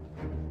Powell!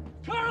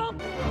 Colonel!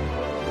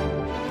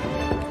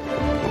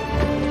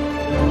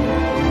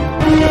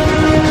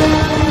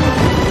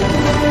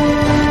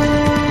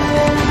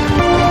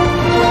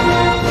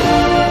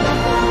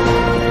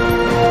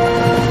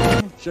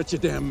 Shut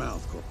your damn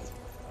mouth, Corporal.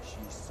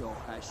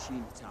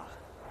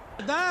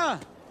 Da!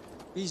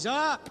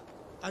 Biza!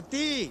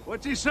 Ati!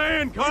 What's he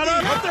saying,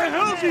 Carter? What the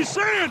hell's he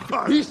saying,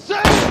 Carter? He's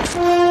saying...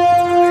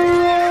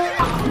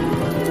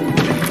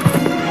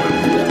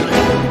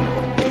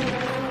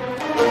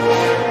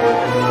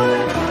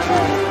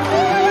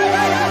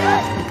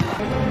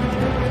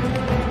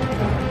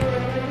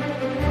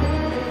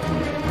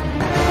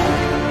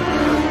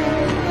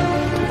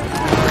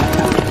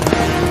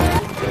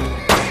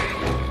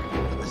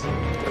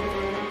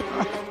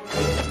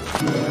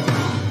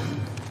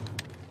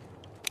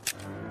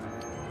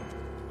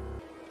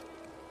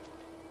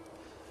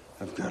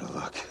 I've got to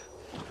look.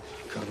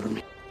 Cover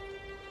me.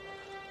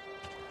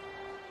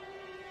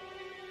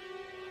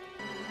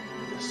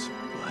 The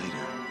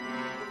spider.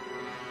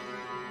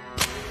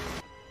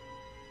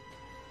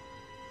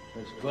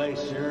 This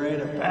place sure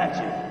ain't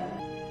Apache.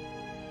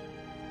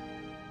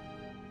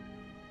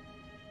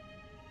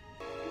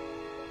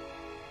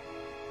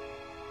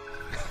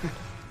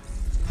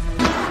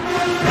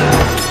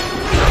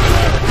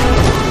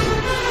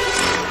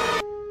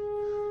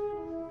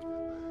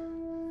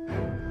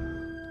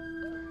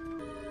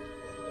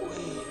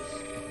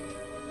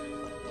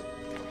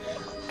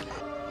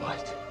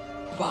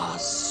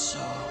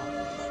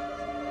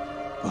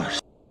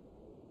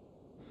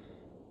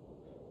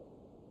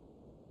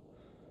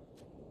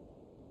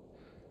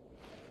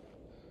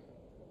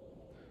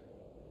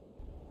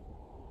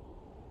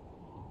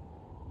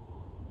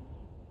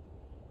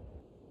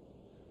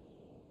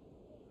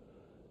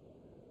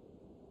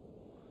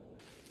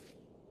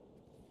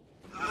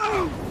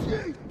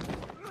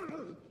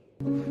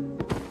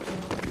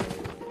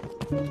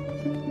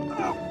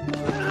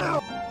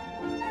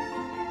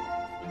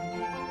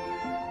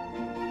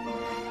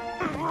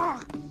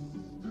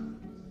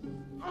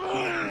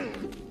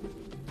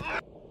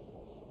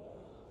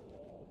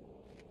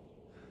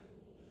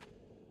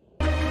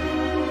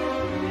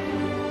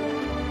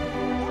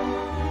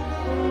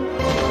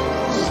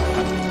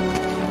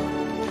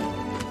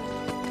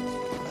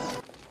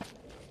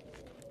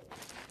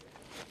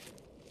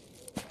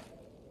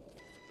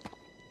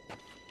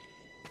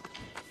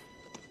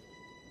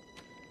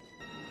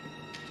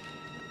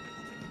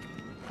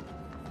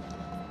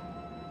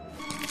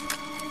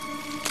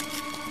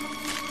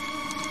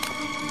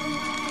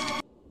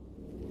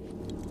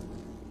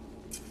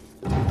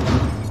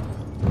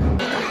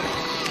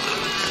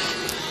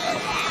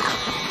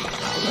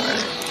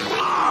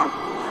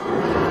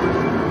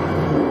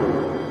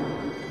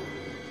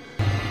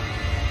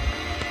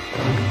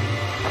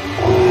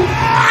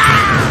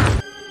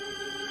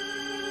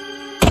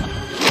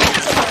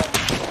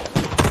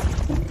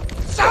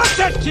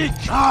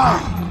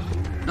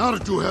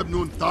 Nartu heb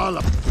nun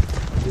tala.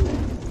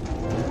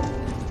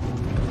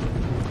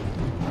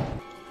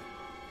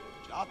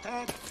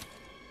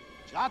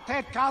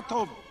 Jatet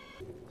Katub.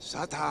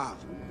 Satav.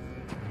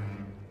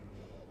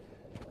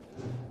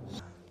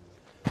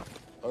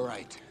 All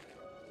right.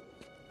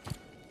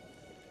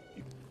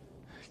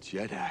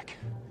 Jedak.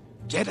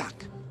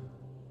 Jedak.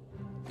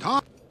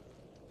 Tom.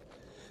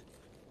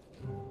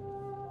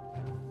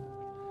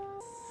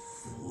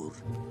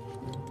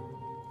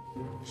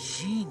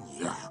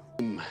 Shinya.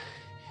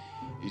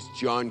 Is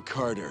John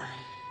Carter.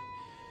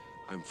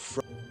 I'm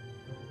from...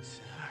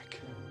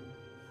 Zach.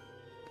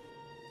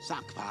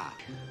 Sakpa.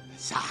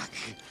 Zach.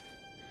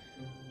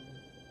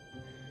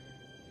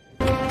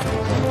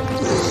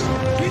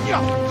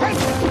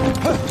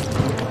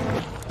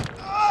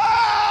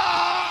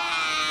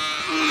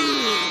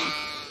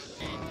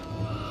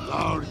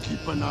 Lord,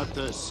 keep an at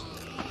this.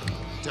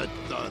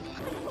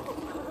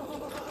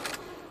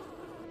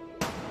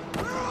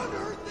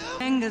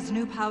 Enga's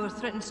new power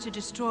threatens to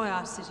destroy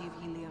our city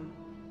of Helium.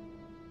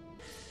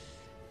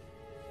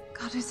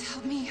 Goddess,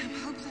 help me. I'm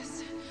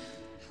hopeless.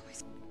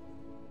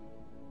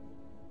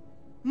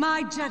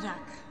 My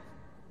Jedak.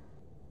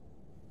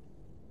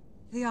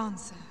 The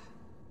answer.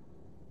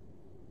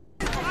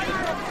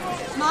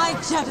 My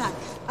Jedak,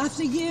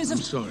 after years of...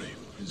 I'm sorry,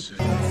 Princess.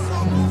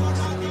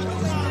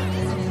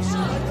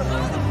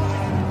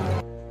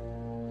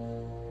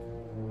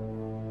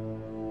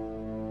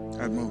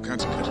 Admiral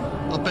Connecticut.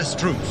 Our best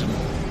troops and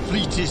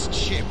fleetest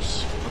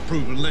ships are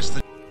proven less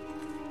than...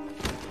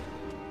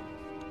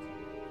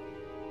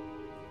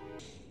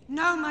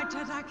 No, my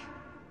Jedak.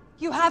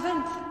 You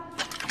haven't.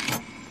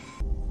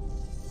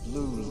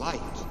 Blue light.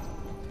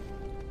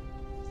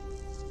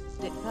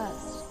 It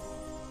first.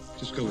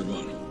 Just go with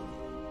Ronnie.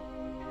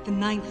 The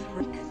ninth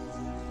rank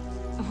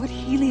of what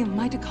Helium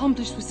might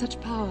accomplish with such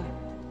power.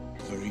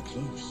 Very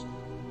close.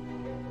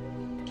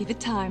 Give it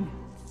time.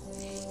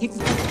 It...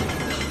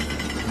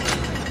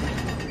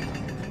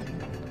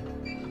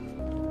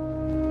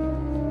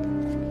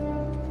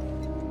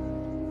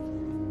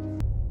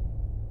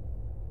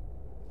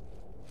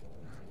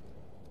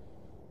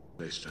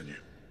 Based on you.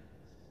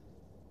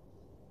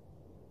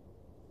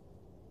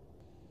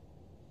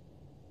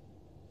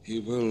 He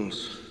will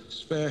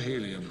spare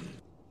Helium.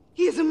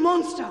 He is a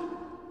monster.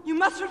 You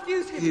must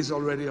refuse him. He's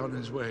already on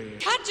his way.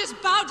 Can't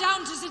just bow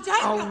down to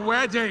Zdenka. A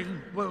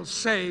wedding will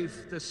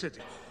save the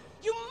city.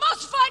 You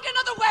must find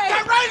another way!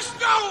 There is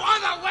no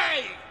other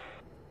way!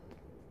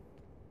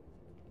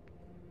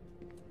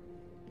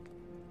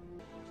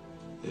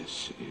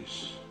 This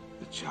is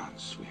the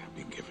chance we have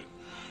been given.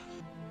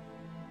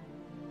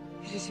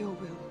 It is your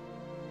will.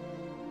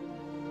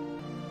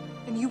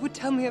 And you would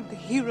tell me of the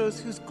heroes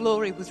whose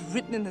glory was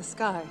written in the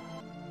sky.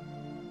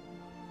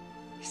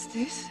 Is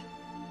this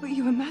what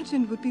you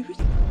imagined would be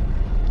written?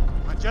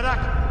 Majarak!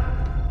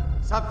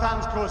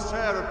 Sabthan's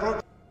corsair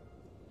approach.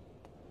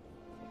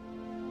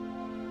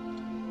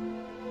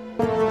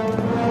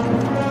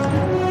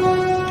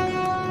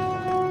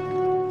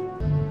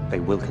 They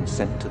will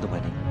consent to the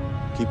wedding.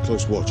 Keep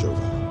close watch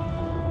over.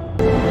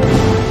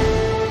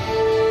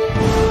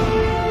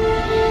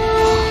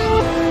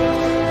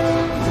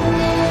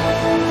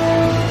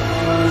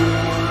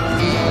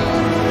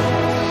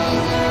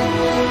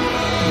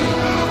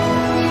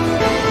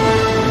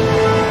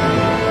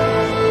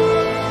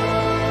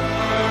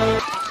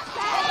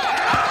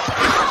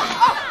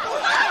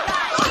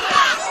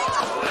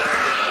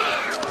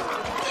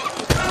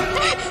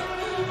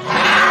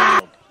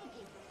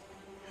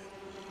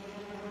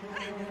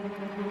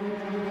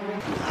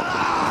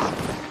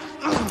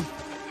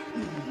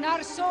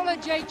 Narsola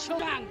J.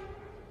 Chulang.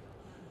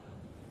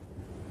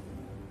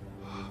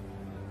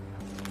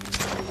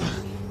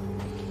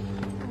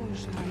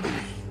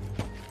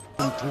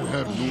 To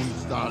her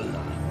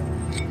Moonsdala.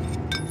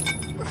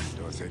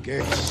 Don't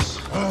forget.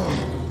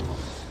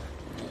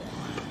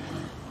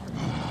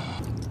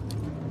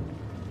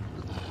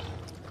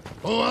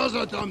 Was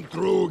it am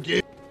true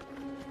game?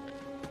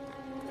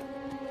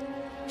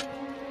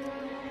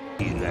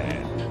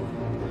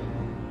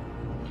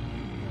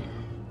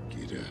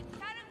 Get up.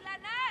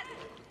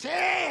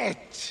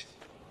 Tet!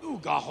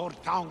 Uga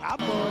hortang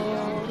abo.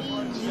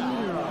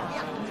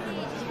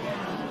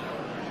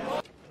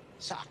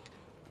 Sak.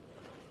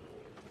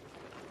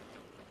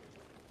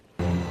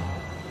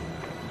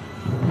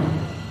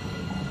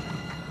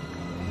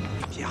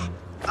 Yeah.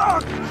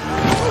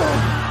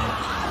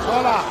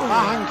 Hola,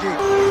 Mahanki.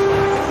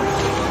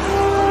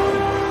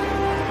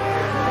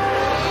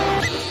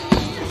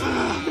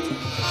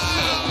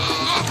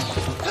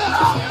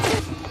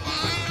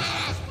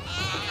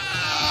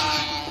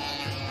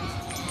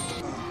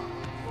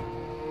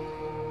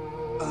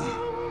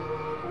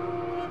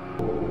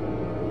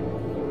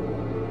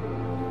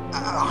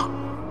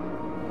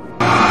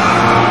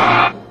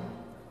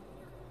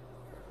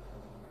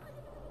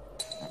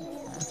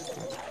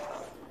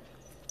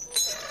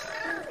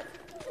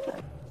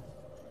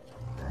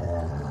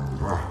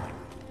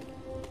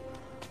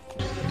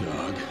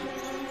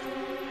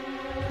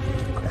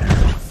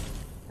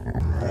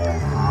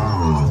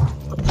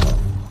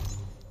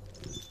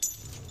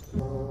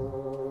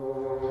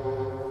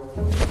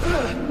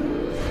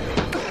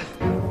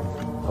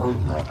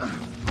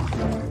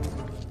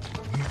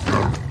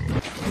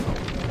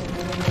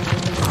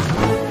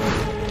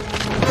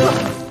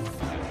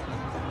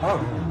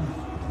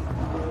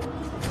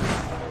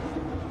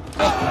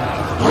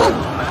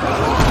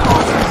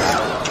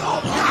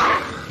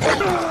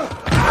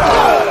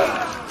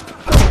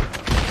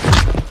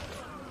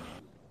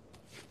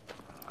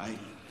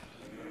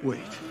 Wait.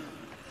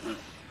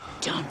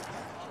 John.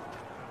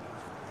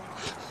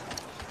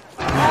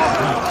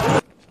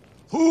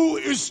 Who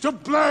is to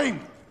blame?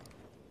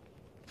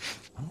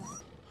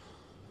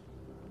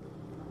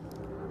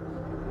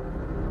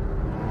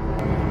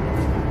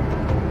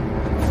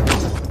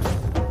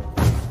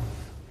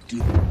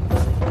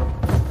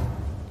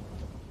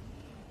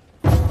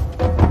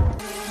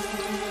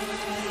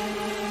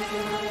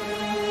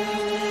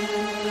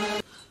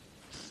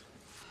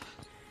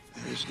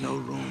 There is no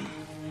room.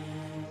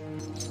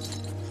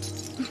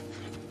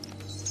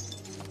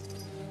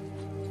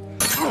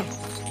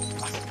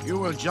 You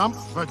will jump,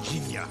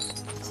 Virginia. So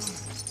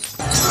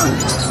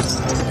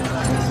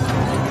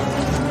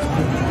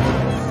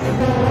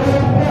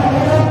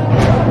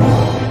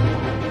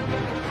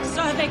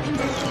they can...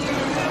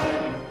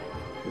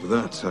 If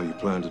that's how you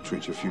plan to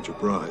treat your future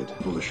bride,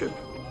 pull the ship.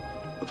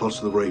 A pulse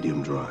of the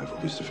radium drive will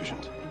be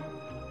sufficient.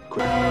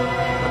 Quick.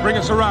 Bring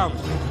us around.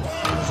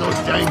 So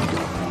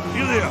dangerous.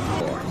 Ilya!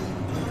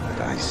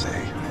 But I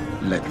say,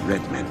 let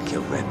red men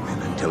kill red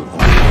men until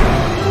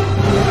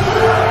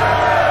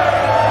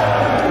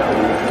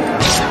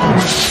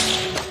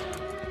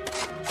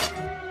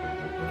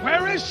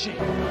Where is she?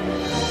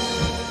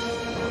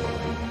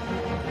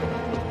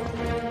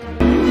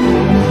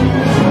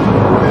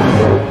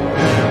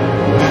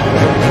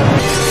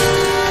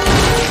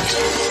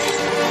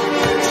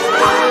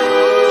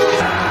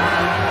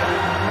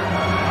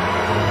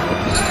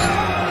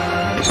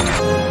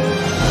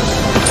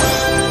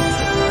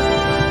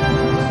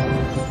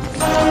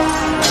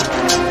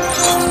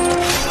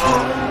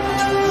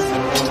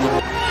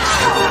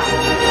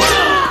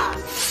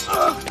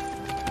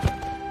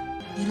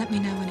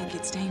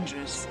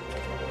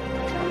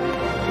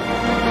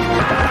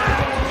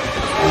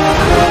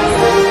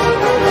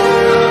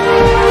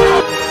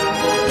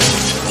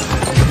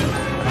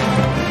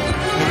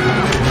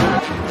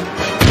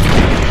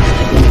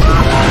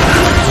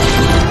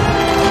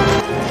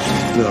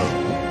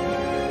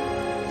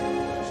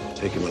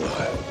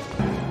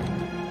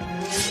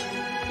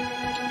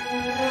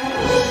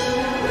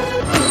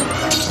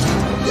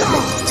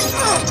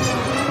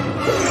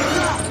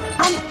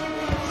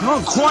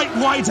 Not quite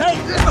white, eh?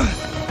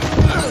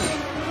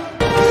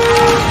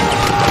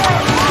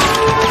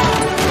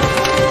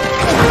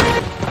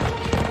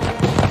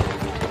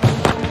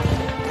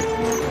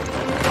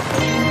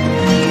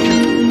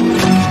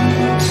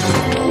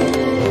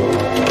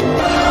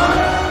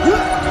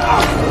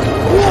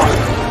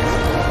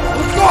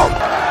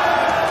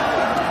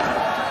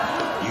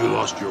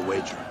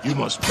 You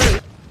must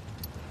pay.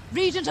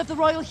 Regent of the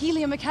Royal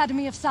Helium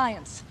Academy of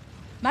Science.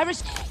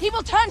 He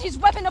will turn his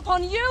weapon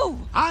upon you!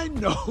 I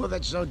know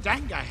that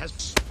Zodanga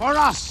has for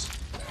us.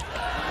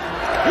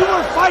 You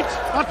will fight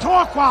the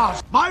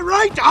Torquas, my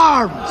right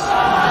arms!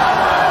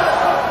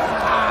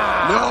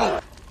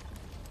 No!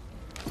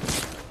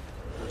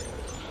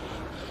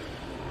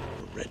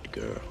 Red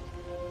girl.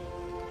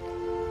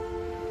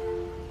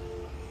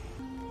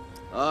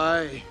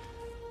 I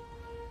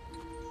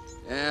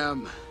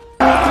am...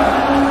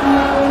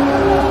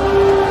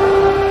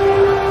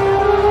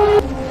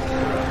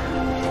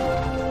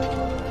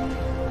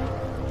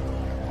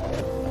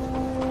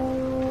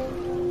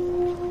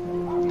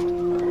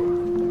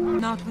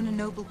 Not when a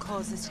noble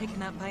cause is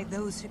taken up by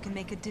those who can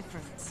make a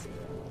difference.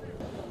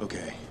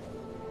 Okay.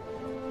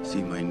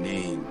 See, my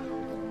name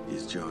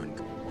is John.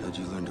 How'd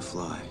you learn to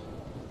fly?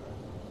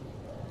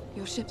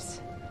 Your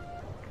ships.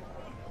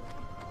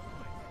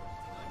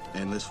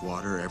 Endless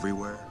water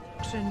everywhere?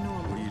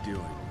 Normal. What are you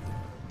doing?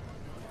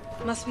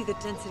 Must be the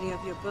density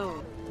of your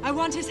bone. I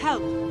want his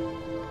help.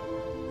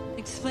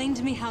 Explain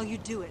to me how you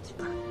do it.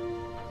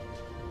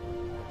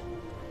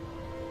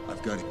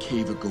 I've got a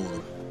cave of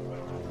gold.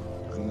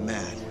 I'm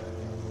mad.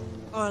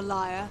 Or a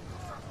liar.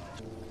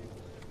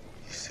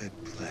 You said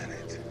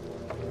planet.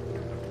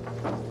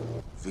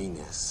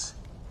 Venus.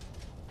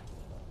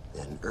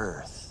 Then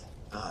Earth.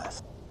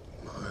 Us.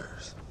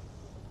 Mars.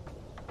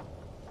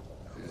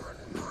 I'm on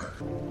Mars.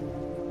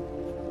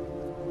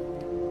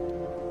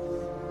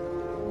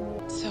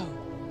 So,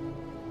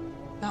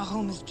 now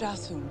home is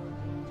Jasum,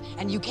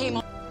 and you came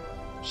on...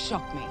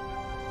 Shock me.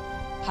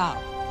 How?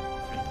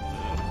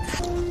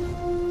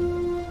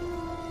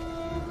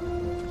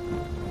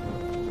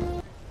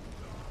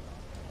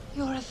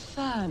 You're a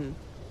fan,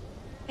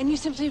 and you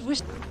simply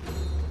wish...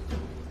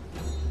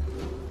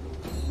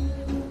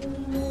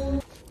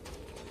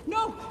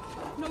 No!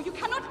 No, you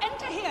cannot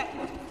enter here!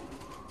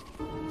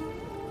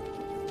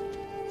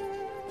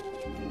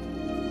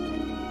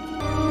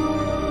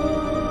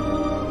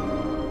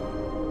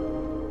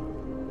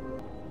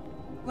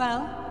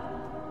 Well,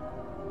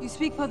 you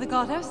speak for the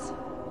goddess?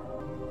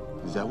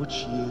 Is that what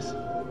she is?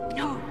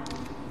 No,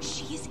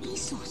 she is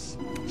Isus.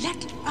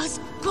 Let us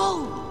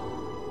go!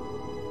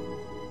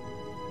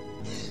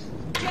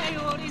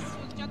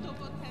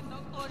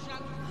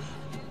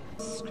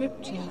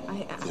 Scripture,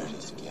 I am. There it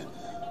is again.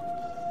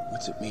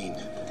 What's it mean?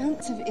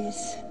 Dance of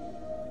Is,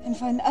 and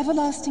find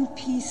everlasting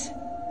peace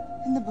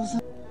in the bosom.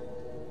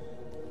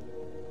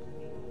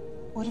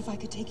 What if I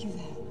could take you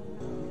there?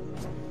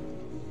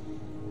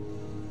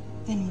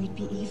 Then we'd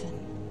be even.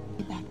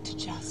 Be back to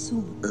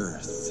Jasum.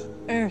 Earth.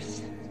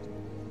 Earth.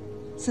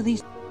 So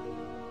these...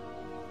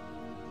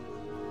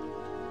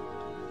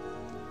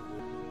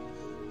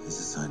 Is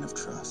a sign of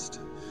trust.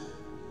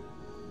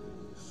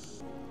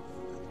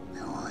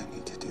 Now all I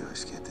need to do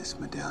is get this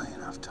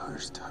medallion off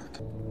Tar's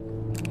Tark.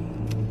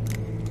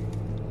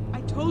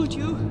 I told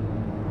you.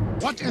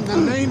 What in the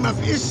name of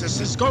Isis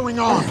is going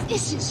on?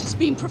 Isis has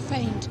been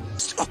profaned.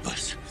 Stop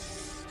us.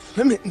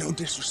 I meant no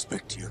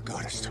disrespect to your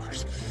goddess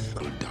Tars.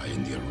 I'll die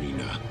in the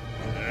arena.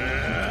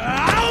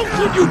 How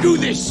could you do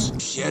this?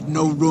 She had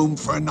no room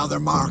for another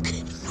mark.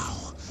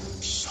 Now,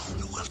 Soul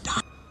will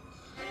die.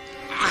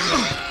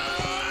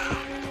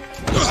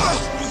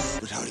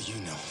 But how do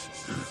you know?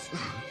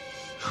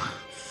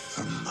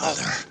 Her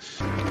mother.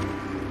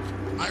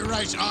 My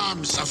right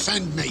arms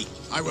offend me.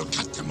 I will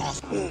cut them off.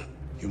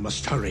 You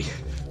must hurry.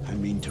 I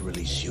mean to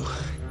release you.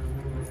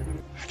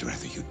 I'd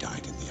rather you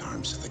died in the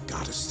arms of the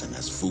goddess than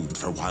as food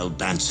for wild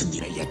bants in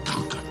the air yet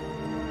conquer.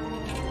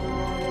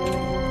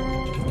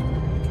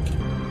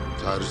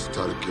 Tar's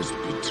Tarkus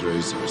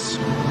betrays us.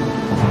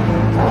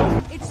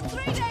 It's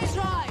 3 days'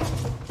 ride!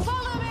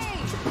 Follow me!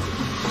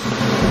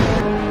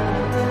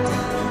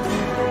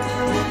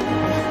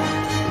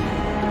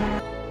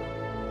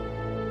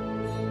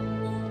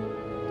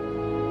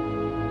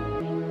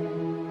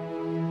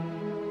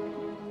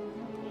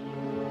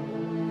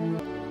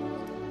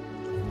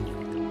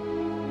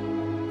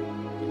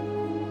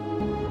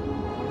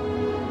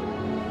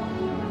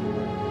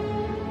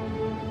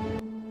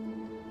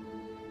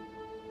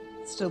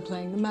 Still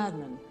playing the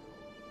madman.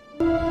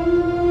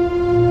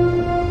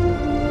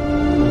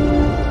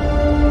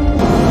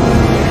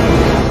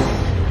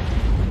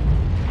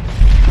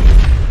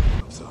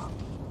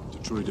 To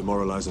truly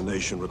demoralize a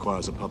nation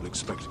requires a public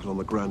spectacle on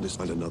the grandest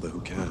and another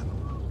who can.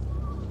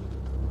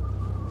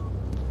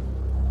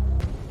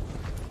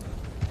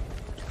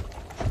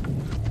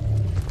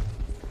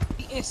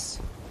 Yes.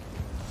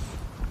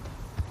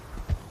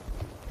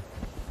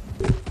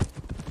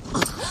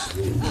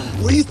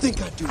 What do you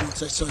think I'd do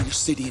once I saw your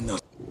city enough?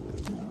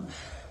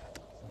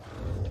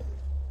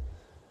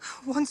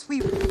 Once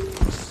we...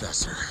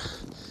 Professor.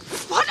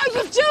 What are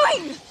you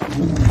doing?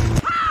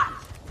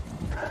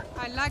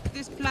 I like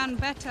this plan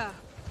better.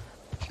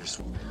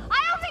 I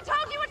only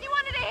told you what you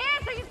wanted to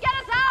hear so you'd get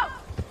us out!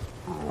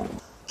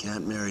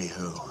 Can't marry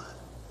who?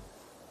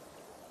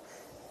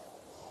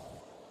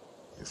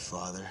 Your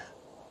father?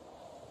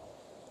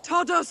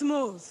 Todos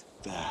Moors.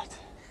 That.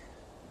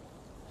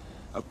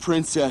 A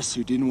princess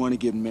who didn't want to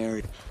get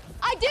married.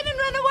 I didn't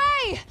run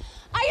away!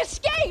 I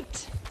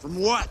escaped! From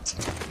what?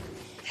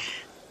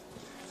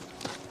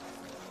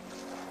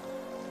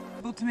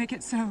 Able to make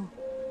it so.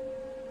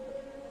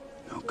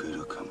 No good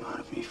will come out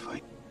of me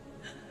fight.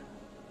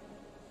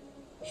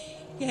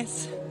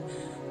 Yes.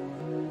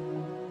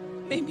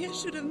 Maybe I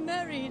should have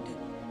married.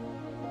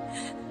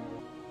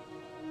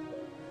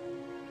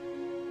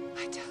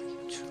 I tell you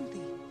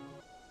truly.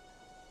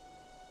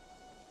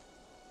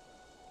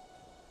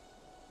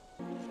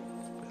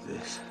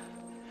 But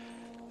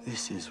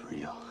this is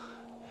real.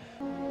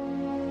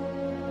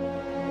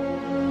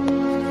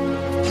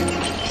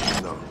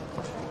 No.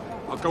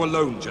 I'll go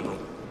alone, General.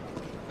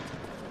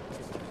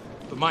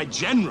 But my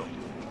general,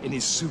 in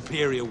his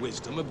superior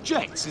wisdom,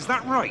 objects. Is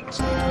that right?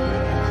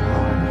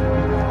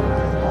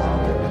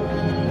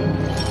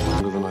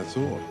 Longer than I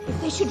thought. If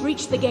they should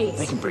reach the gates...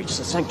 They can breach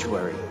the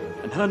sanctuary.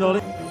 And her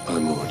knowledge...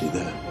 I'm already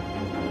there.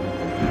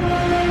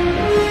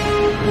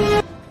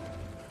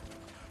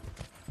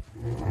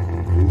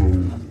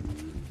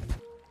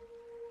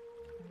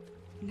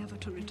 Never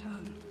to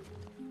return.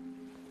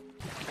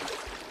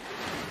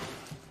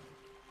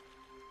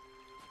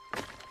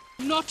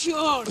 Not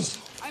yours!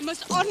 I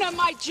must honor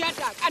my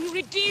Jeddak and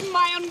redeem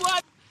my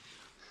unworthy...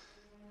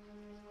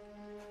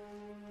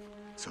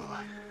 So,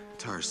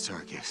 Tars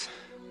Tarkus.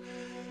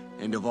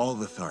 End of all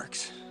the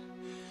Tharks.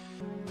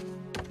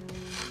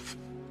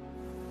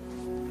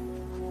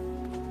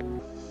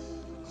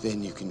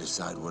 Then you can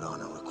decide what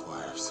honor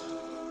requires.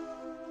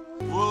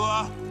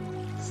 Woola,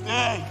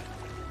 stay!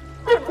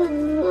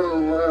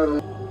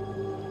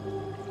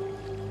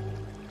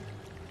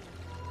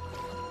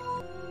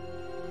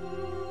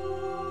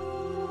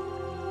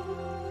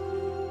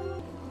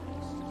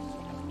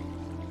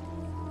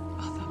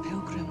 Other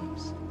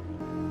pilgrims.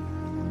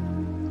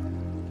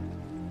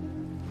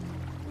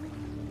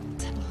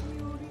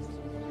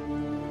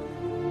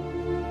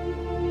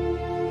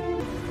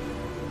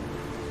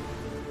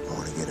 I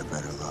want to get a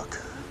better look.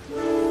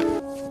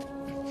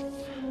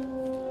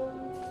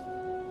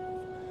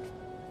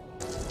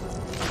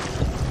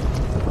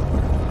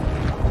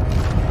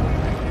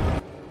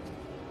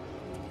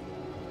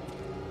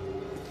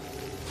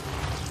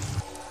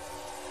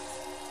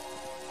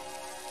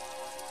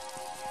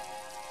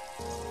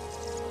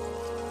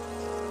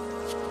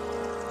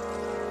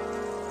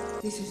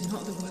 This is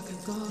not the work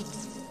of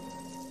gods.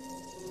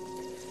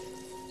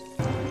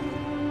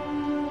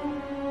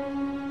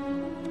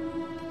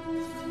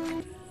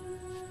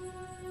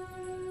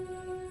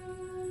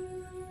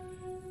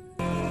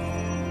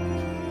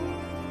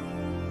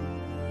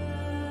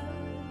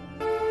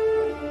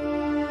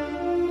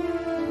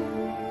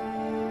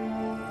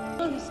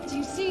 Do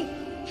you see?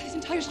 This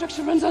entire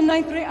structure runs on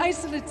 9 grey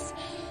isolates.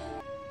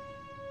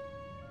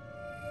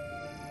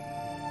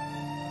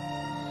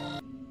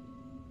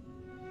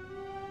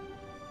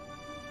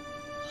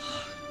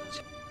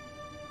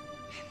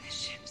 And the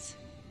ships.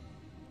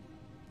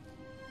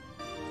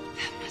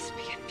 That must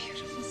be a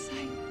beautiful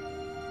sight.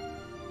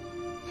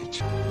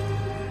 It's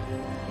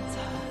a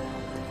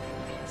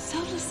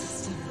solar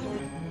system.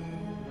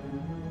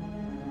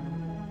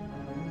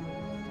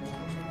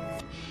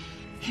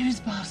 Here is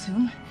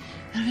Barsoom.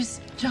 There is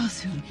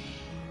Jarsoom.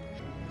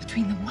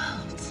 Between the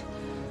worlds.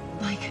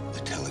 Like the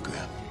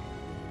telegram.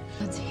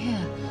 That's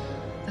here.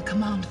 The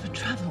command for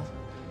travel.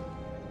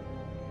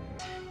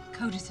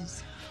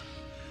 Codices.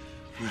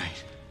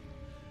 Right.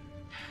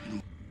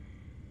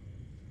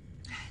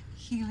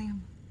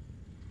 Helium.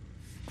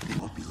 They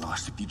won't be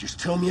lost if you just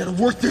tell me how to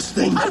work this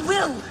thing! I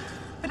will!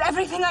 But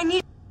everything I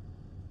need...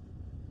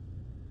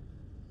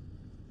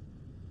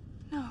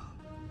 No.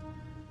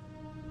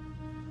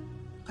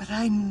 But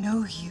I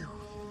know you.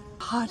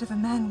 The heart of a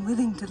man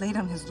willing to lay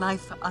down his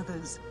life for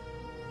others.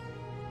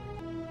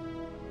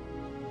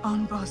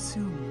 On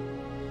Barsoom.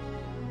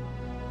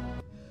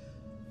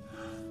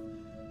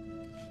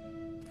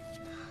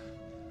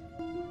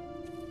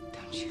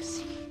 Don't you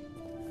see,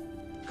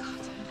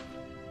 Carter?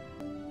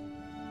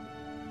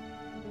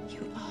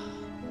 You are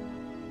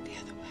the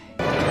other way.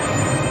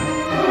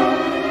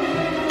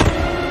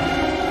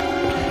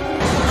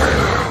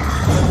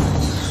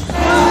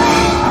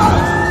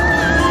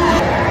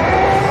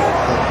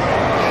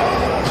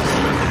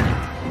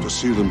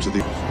 Pursue them to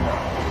the...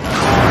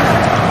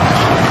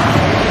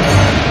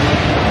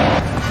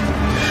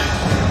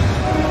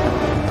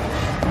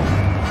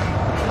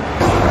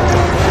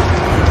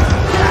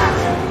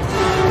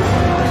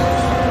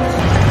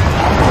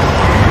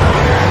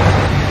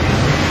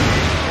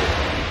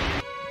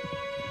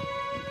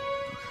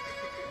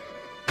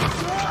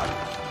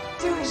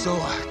 So,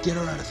 get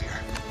her out of here.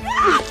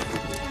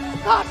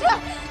 Carter!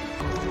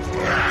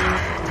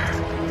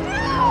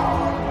 No!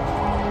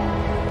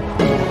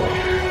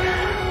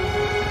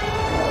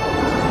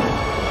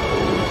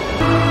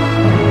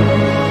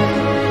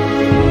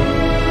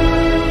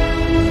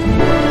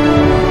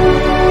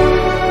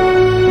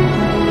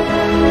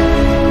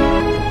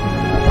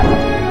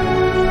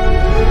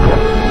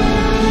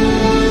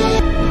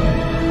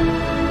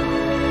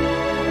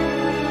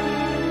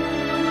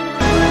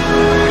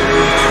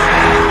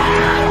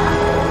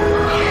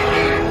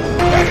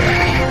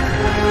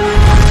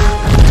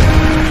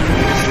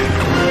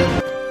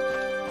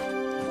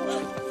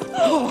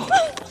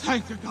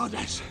 Thank the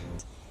goddess.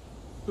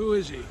 Who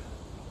is he?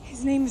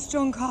 His name is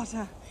John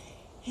Carter.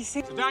 He's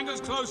sick.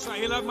 Danger's closer.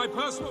 He'll have my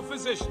personal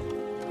physician.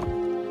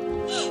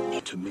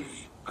 To me,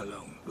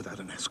 alone, without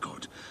an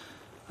escort,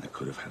 I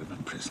could have had him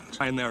imprisoned.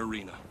 In their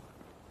arena.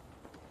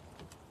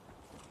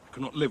 I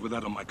could not live with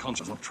that on my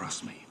conscience. Not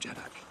trust me,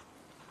 Jeddak.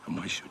 And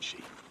why should she?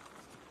 It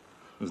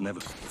was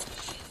never...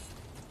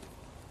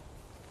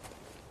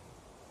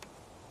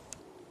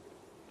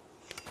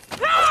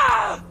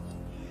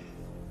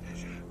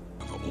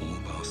 For all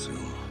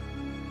Barsoom,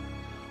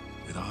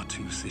 with our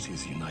two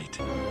cities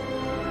united.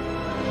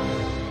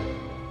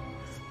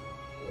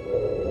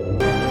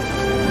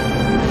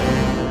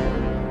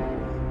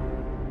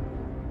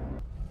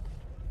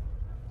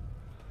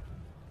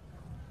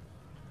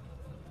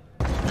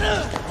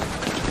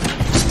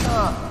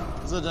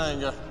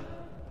 Zodanga.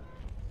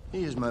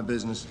 Here's my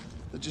business.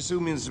 The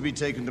Jasumians to be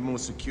taken to more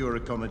secure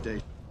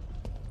accommodation.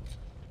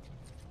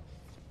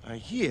 I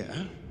hear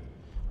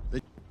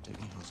that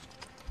taking hostage.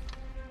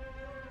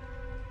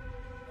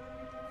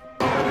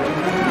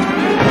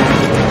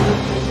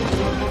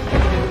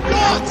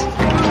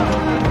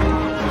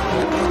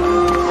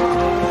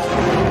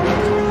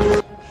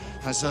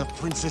 As a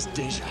Princess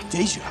Deja.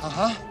 Deja?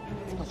 Uh-huh.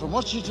 And from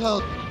what she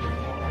told...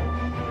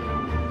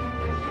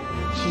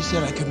 She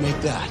said I could make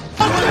that.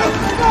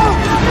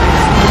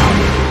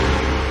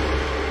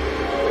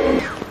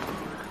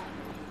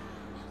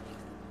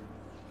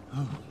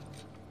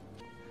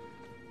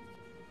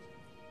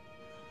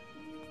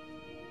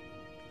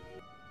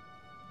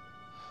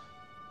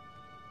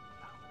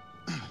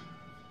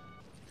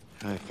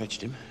 I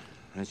fetched him,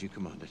 as you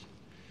commanded.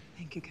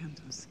 Thank you,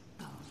 Countess.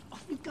 Oh,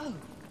 off we go.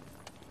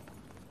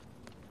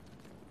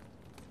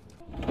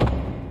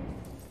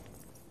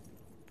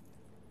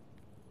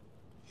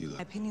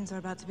 My opinions are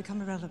about to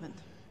become irrelevant.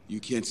 You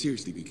can't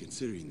seriously be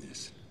considering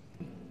this.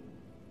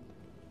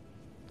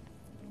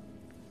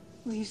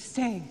 Will you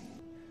stay?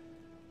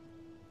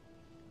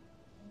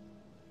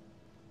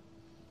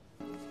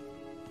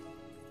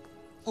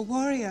 A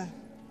warrior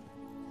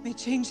may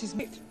change his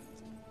fate.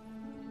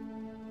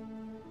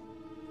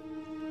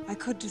 I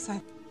could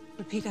decide.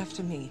 Repeat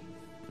after me.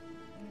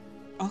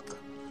 Ok,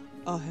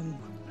 Ohem.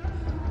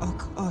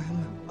 Ok,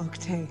 Ohem,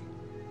 Okte.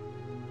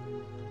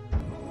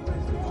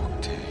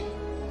 Okte.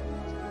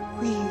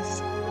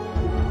 Please.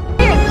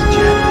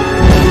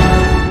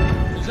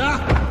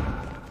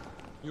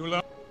 You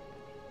love...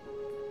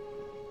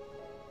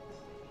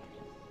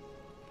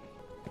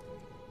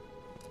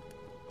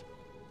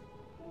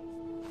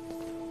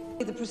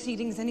 The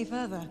proceedings any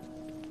further.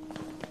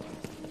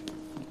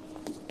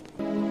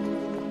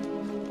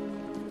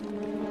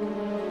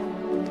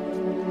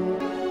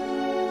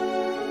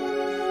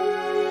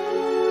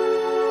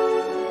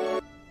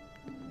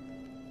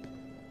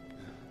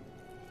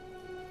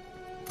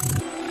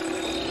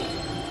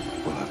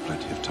 We'll have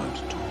plenty of time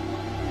to talk.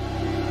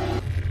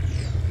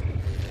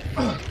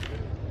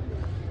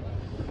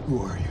 Who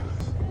are you?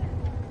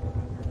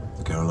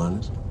 The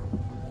Carolinas?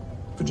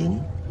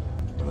 Virginia?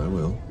 But I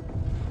will.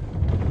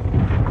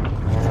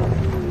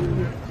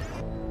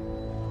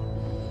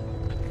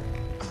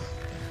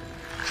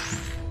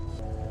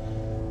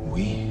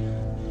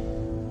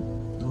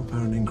 No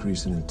apparent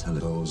increase in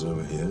intelligence. Those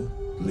over here,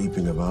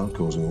 leaping about,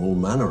 causing all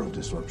manner of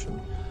disruption.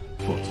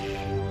 What?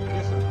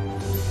 Yes, sir.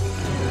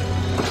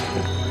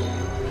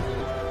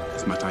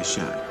 It's Matai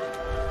Shan.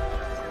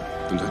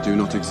 And I do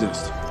not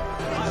exist.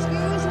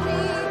 Excuse me.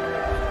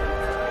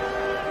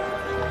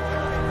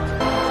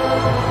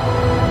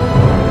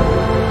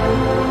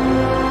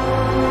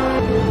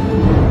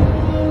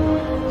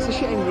 It's a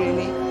shame,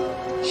 really.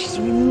 She's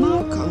a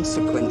remarkable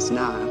consequence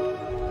now.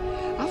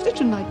 After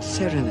tonight's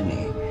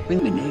ceremony, we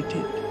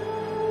nominated.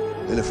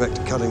 In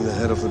effect, cutting the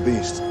head off the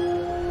beast.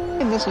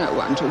 And there's no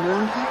one to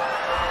warn her.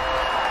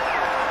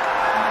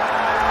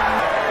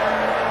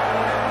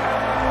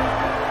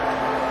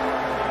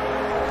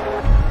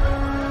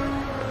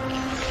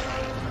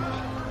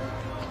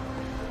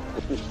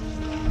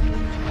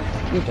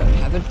 You don't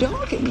have a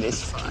dog in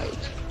this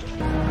fight.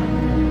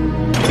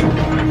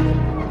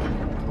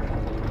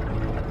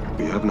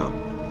 We have none.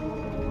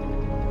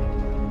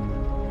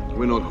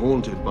 We're not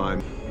haunted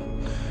by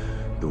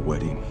the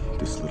wedding,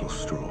 this little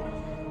straw.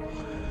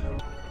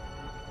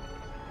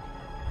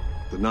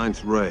 The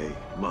ninth ray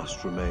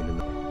must remain in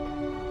the...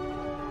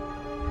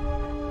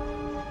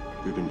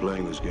 We've been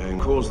playing this game.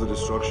 Cause the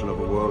destruction of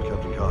a world,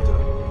 Captain Carter.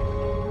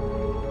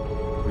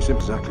 We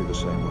simply exactly the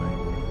same way.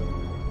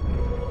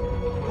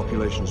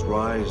 Populations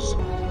rise.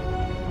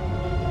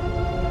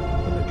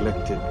 The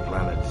neglected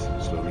planet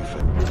slowly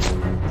fades.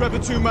 Prep a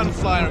two-man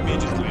flyer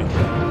immediately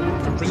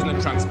for prisoner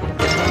transport.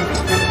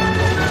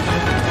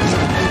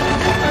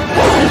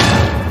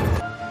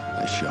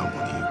 I shall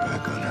want you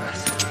back on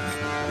Earth.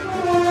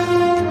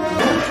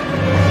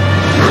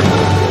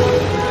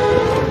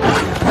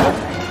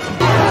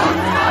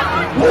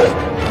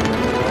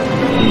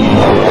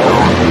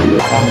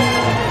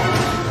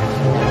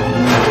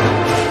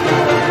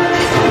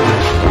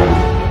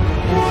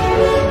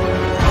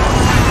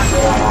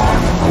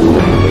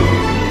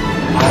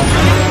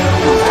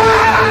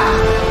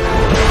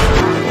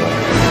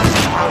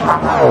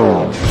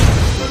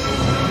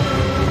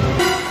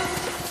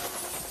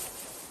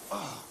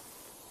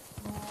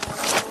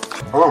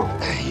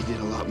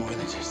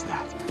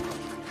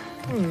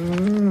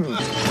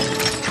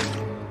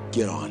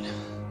 Get on.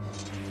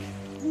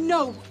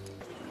 No!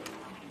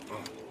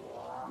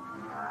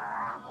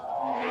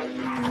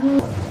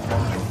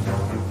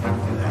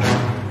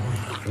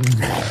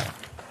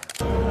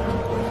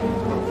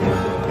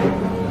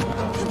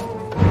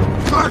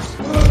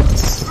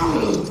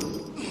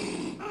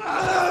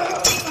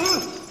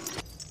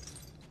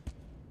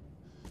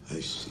 I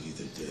see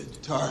the dead.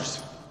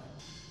 Tars.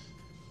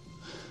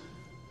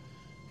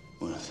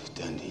 What have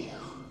they done to you?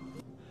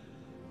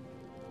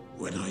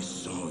 When I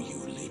saw you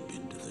leap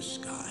into the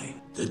sky,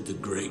 did the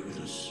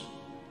greatness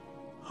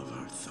of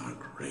our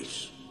Thark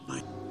race,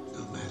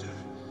 no matter.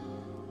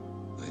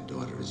 My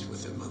daughter is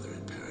with her mother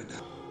in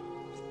paradise.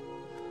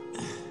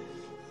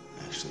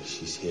 Actually,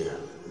 she's here.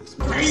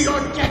 Pay your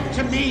debt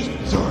to me!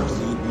 Tars,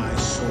 need my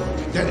sword.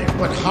 Then it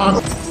would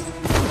harm.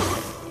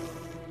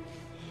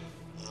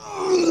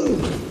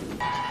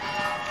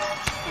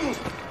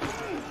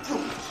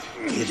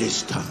 It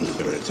is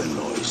thunder, it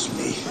annoys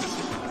me.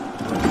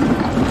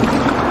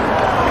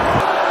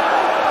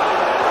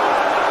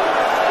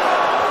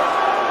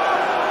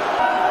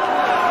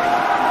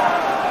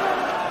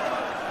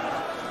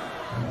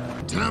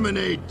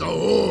 Contaminate the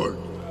Horde.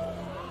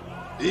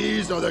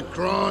 These are the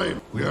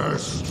crime. We are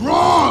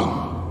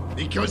strong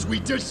because we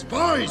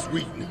despise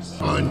weakness.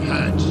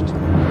 Unhatched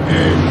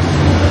eggs.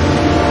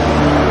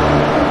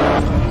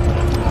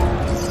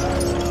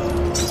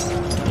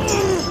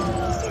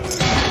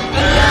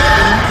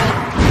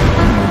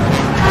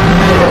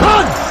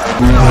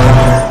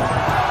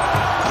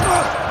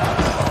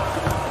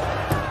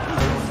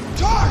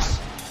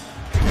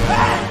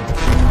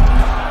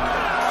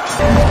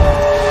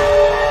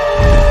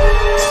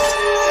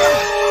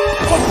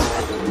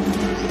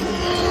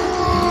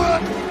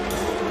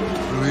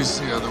 Release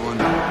the other one.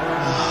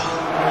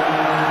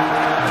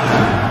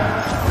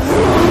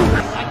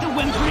 Like the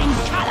whimpering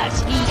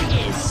callous he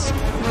is.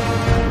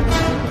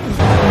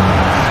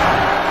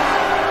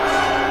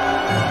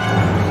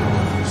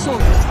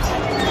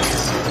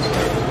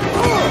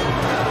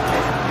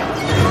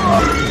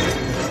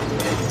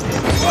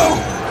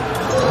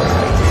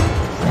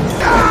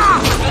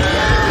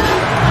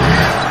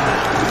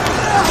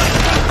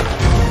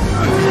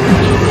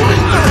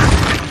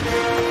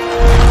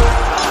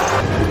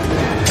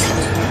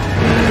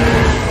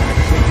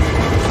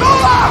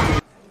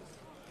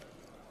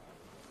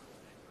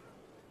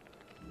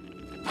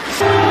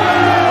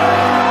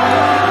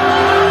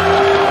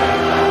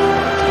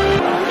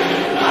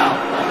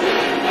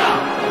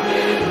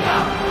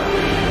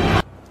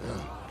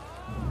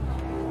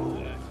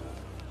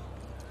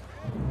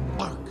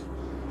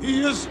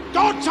 He is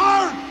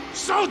daughter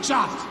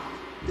soldier!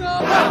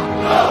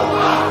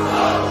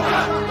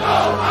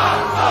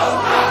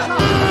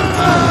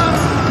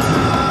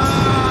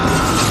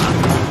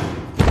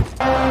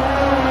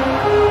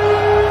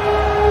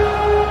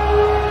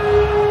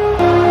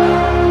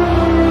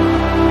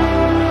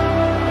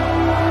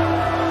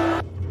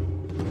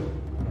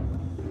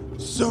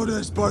 So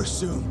does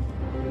Barsoom.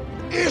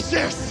 Is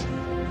this?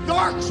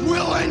 Tharks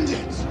will end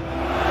it!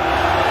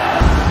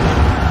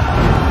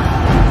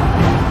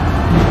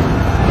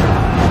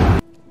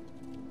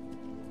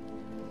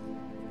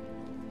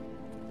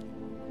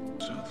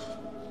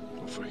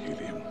 Or for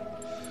helium.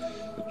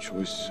 The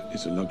choice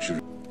is a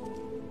luxury.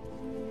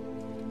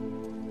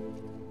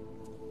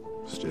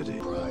 Steady.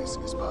 Prize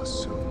is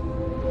Barsoom.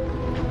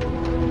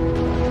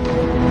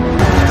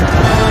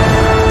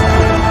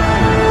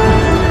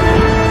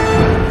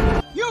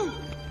 You!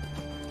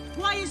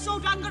 Why is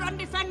Soldanger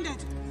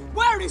undefended?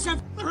 Where is he?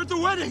 They're at the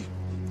wedding!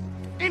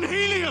 In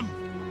helium!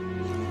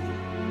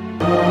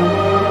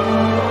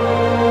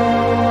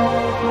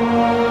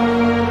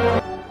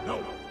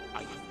 No,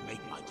 I have made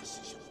my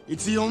decision.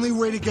 It's the only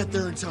way to get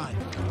there in time.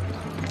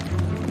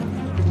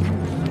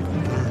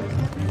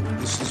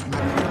 This is my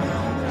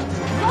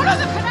Follow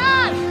the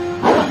canal!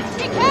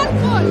 Be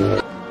careful!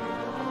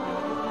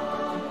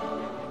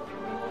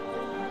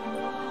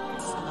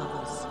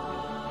 Lovers.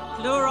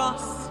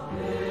 Chloros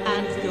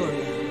and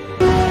Thuriel.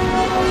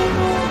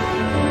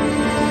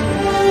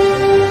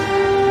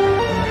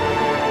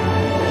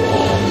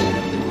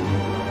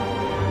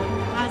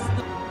 As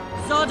the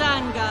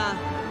Zodanga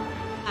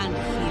and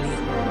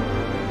Helium.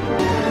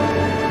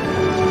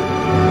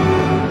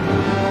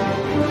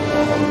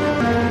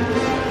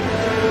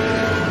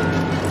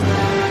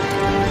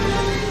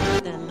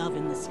 Their love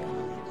in the sky.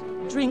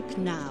 Drink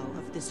now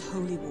of this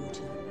holy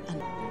water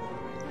and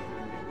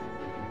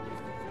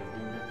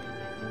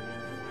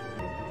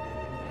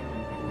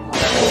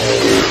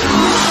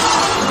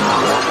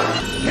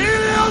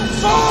Helium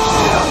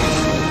falls!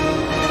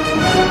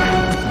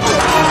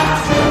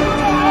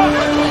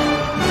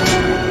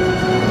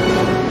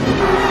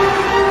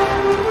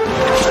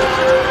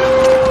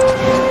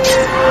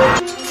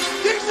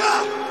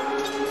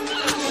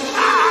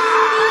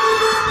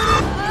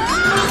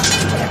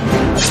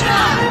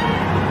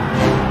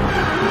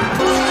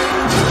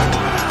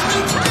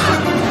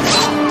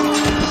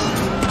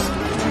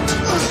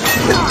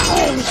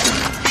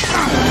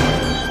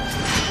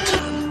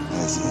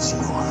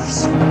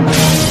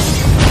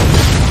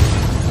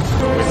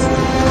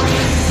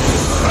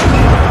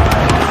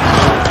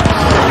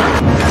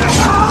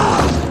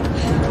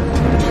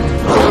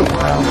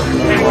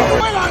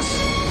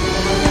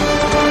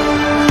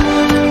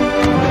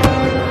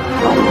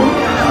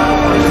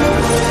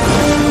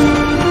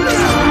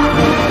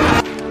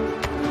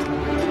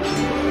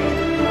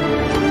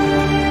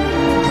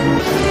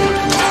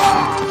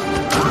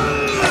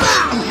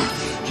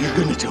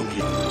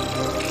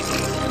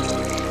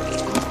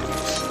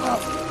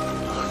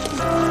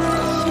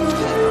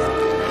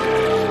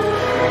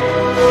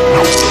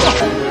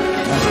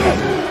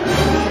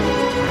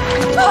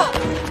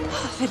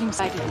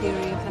 Homicide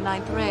theory of the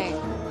ninth ray.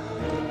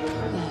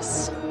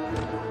 Yes.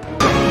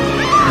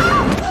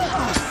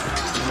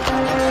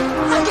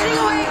 I'm getting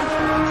away!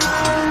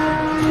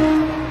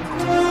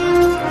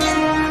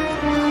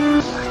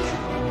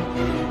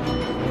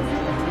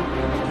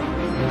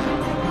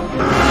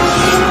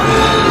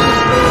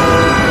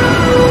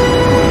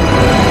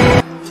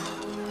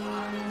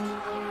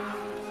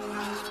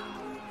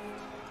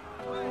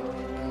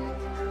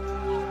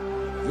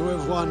 You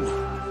have won,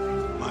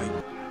 my...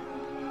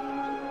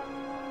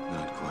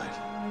 Not quite.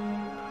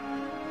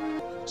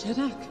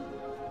 Jeddak,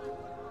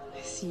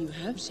 I see you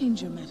have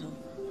changed your metal.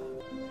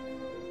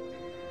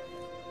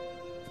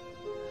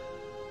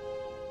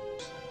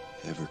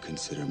 Ever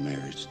consider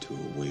marriage to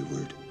a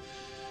wayward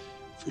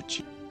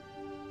virtue?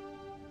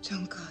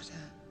 John Carter.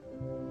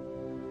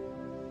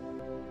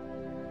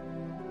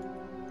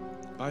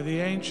 By the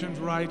ancient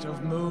right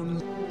of moon.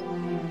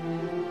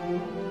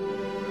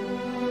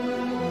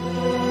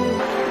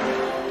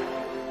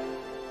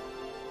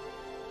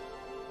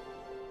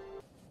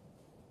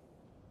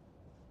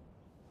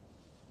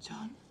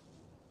 John?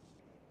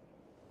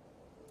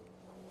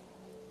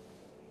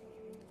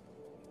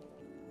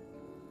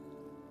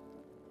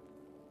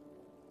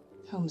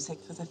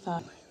 Homesick for the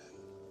thought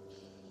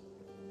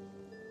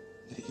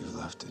That you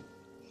left it.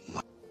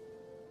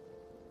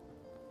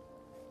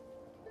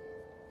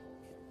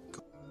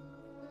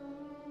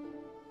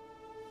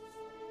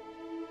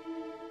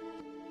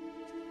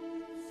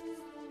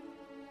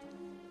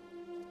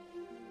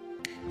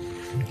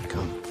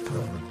 Come.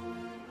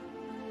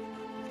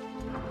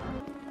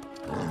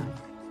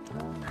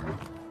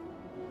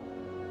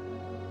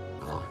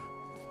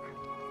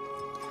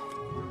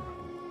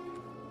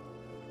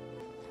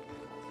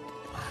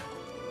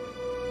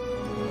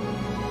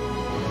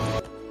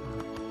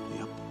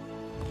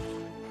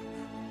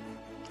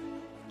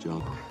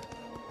 John.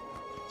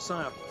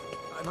 Sire,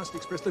 I must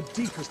express the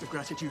deepest of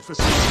gratitude for...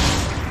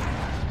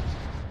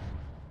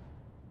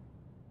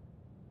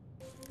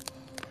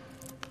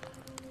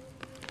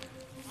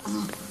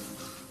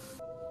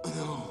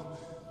 No.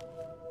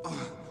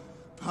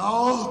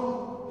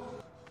 Powell?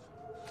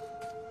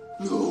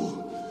 No.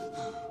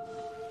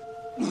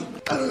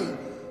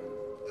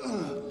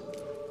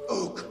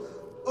 Oak,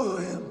 I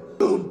am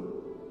doomed.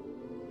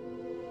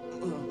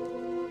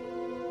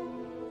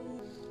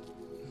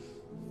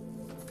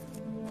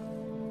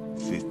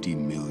 50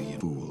 million.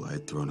 Fool, I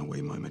had thrown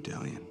away my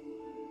medallion.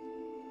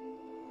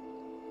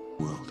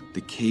 World.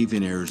 The cave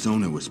in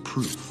Arizona was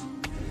proof.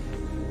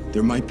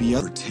 There might be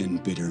other 10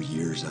 bitter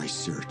years I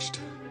searched.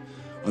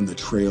 On the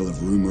trail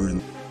of rumor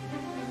and...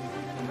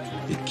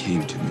 It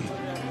came to me.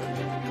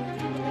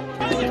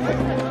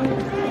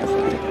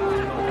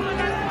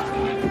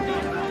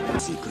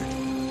 Secret.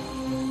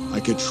 I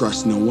could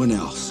trust no one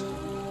else.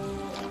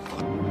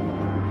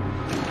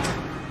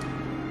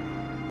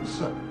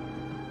 Sir.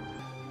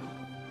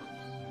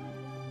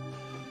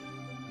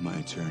 My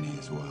attorney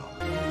as well.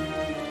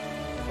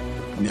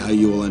 Now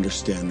you will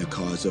understand the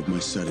cause of my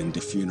sudden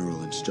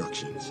funeral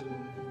instructions.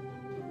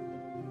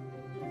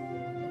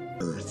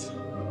 Earth.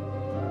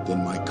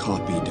 Then my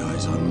copy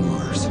dies on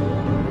Mars.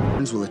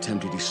 Friends will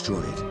attempt to destroy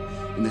it.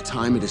 In the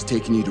time it has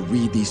taken you to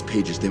read these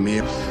pages, they may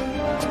have...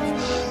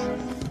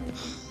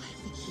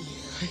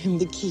 I am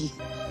the key.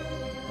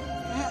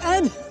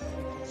 Ed!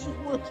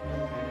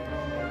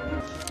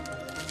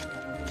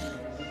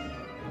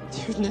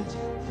 Dear Ned.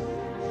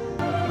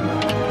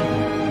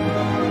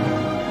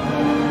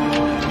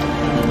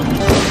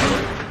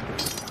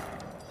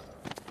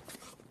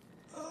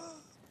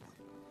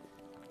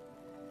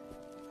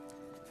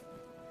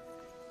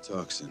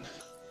 Toxin.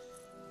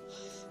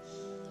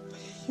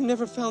 You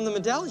never found the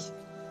medallion.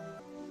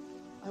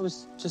 I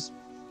was just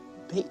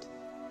bait.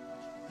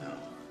 No,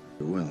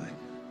 you're willing.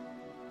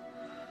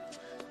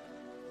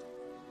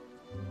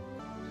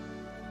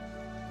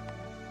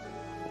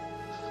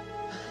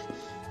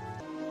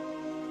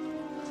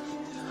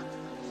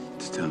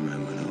 It's time I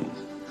went home.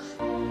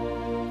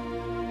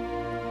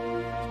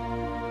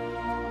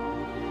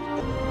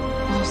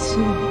 How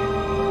soon?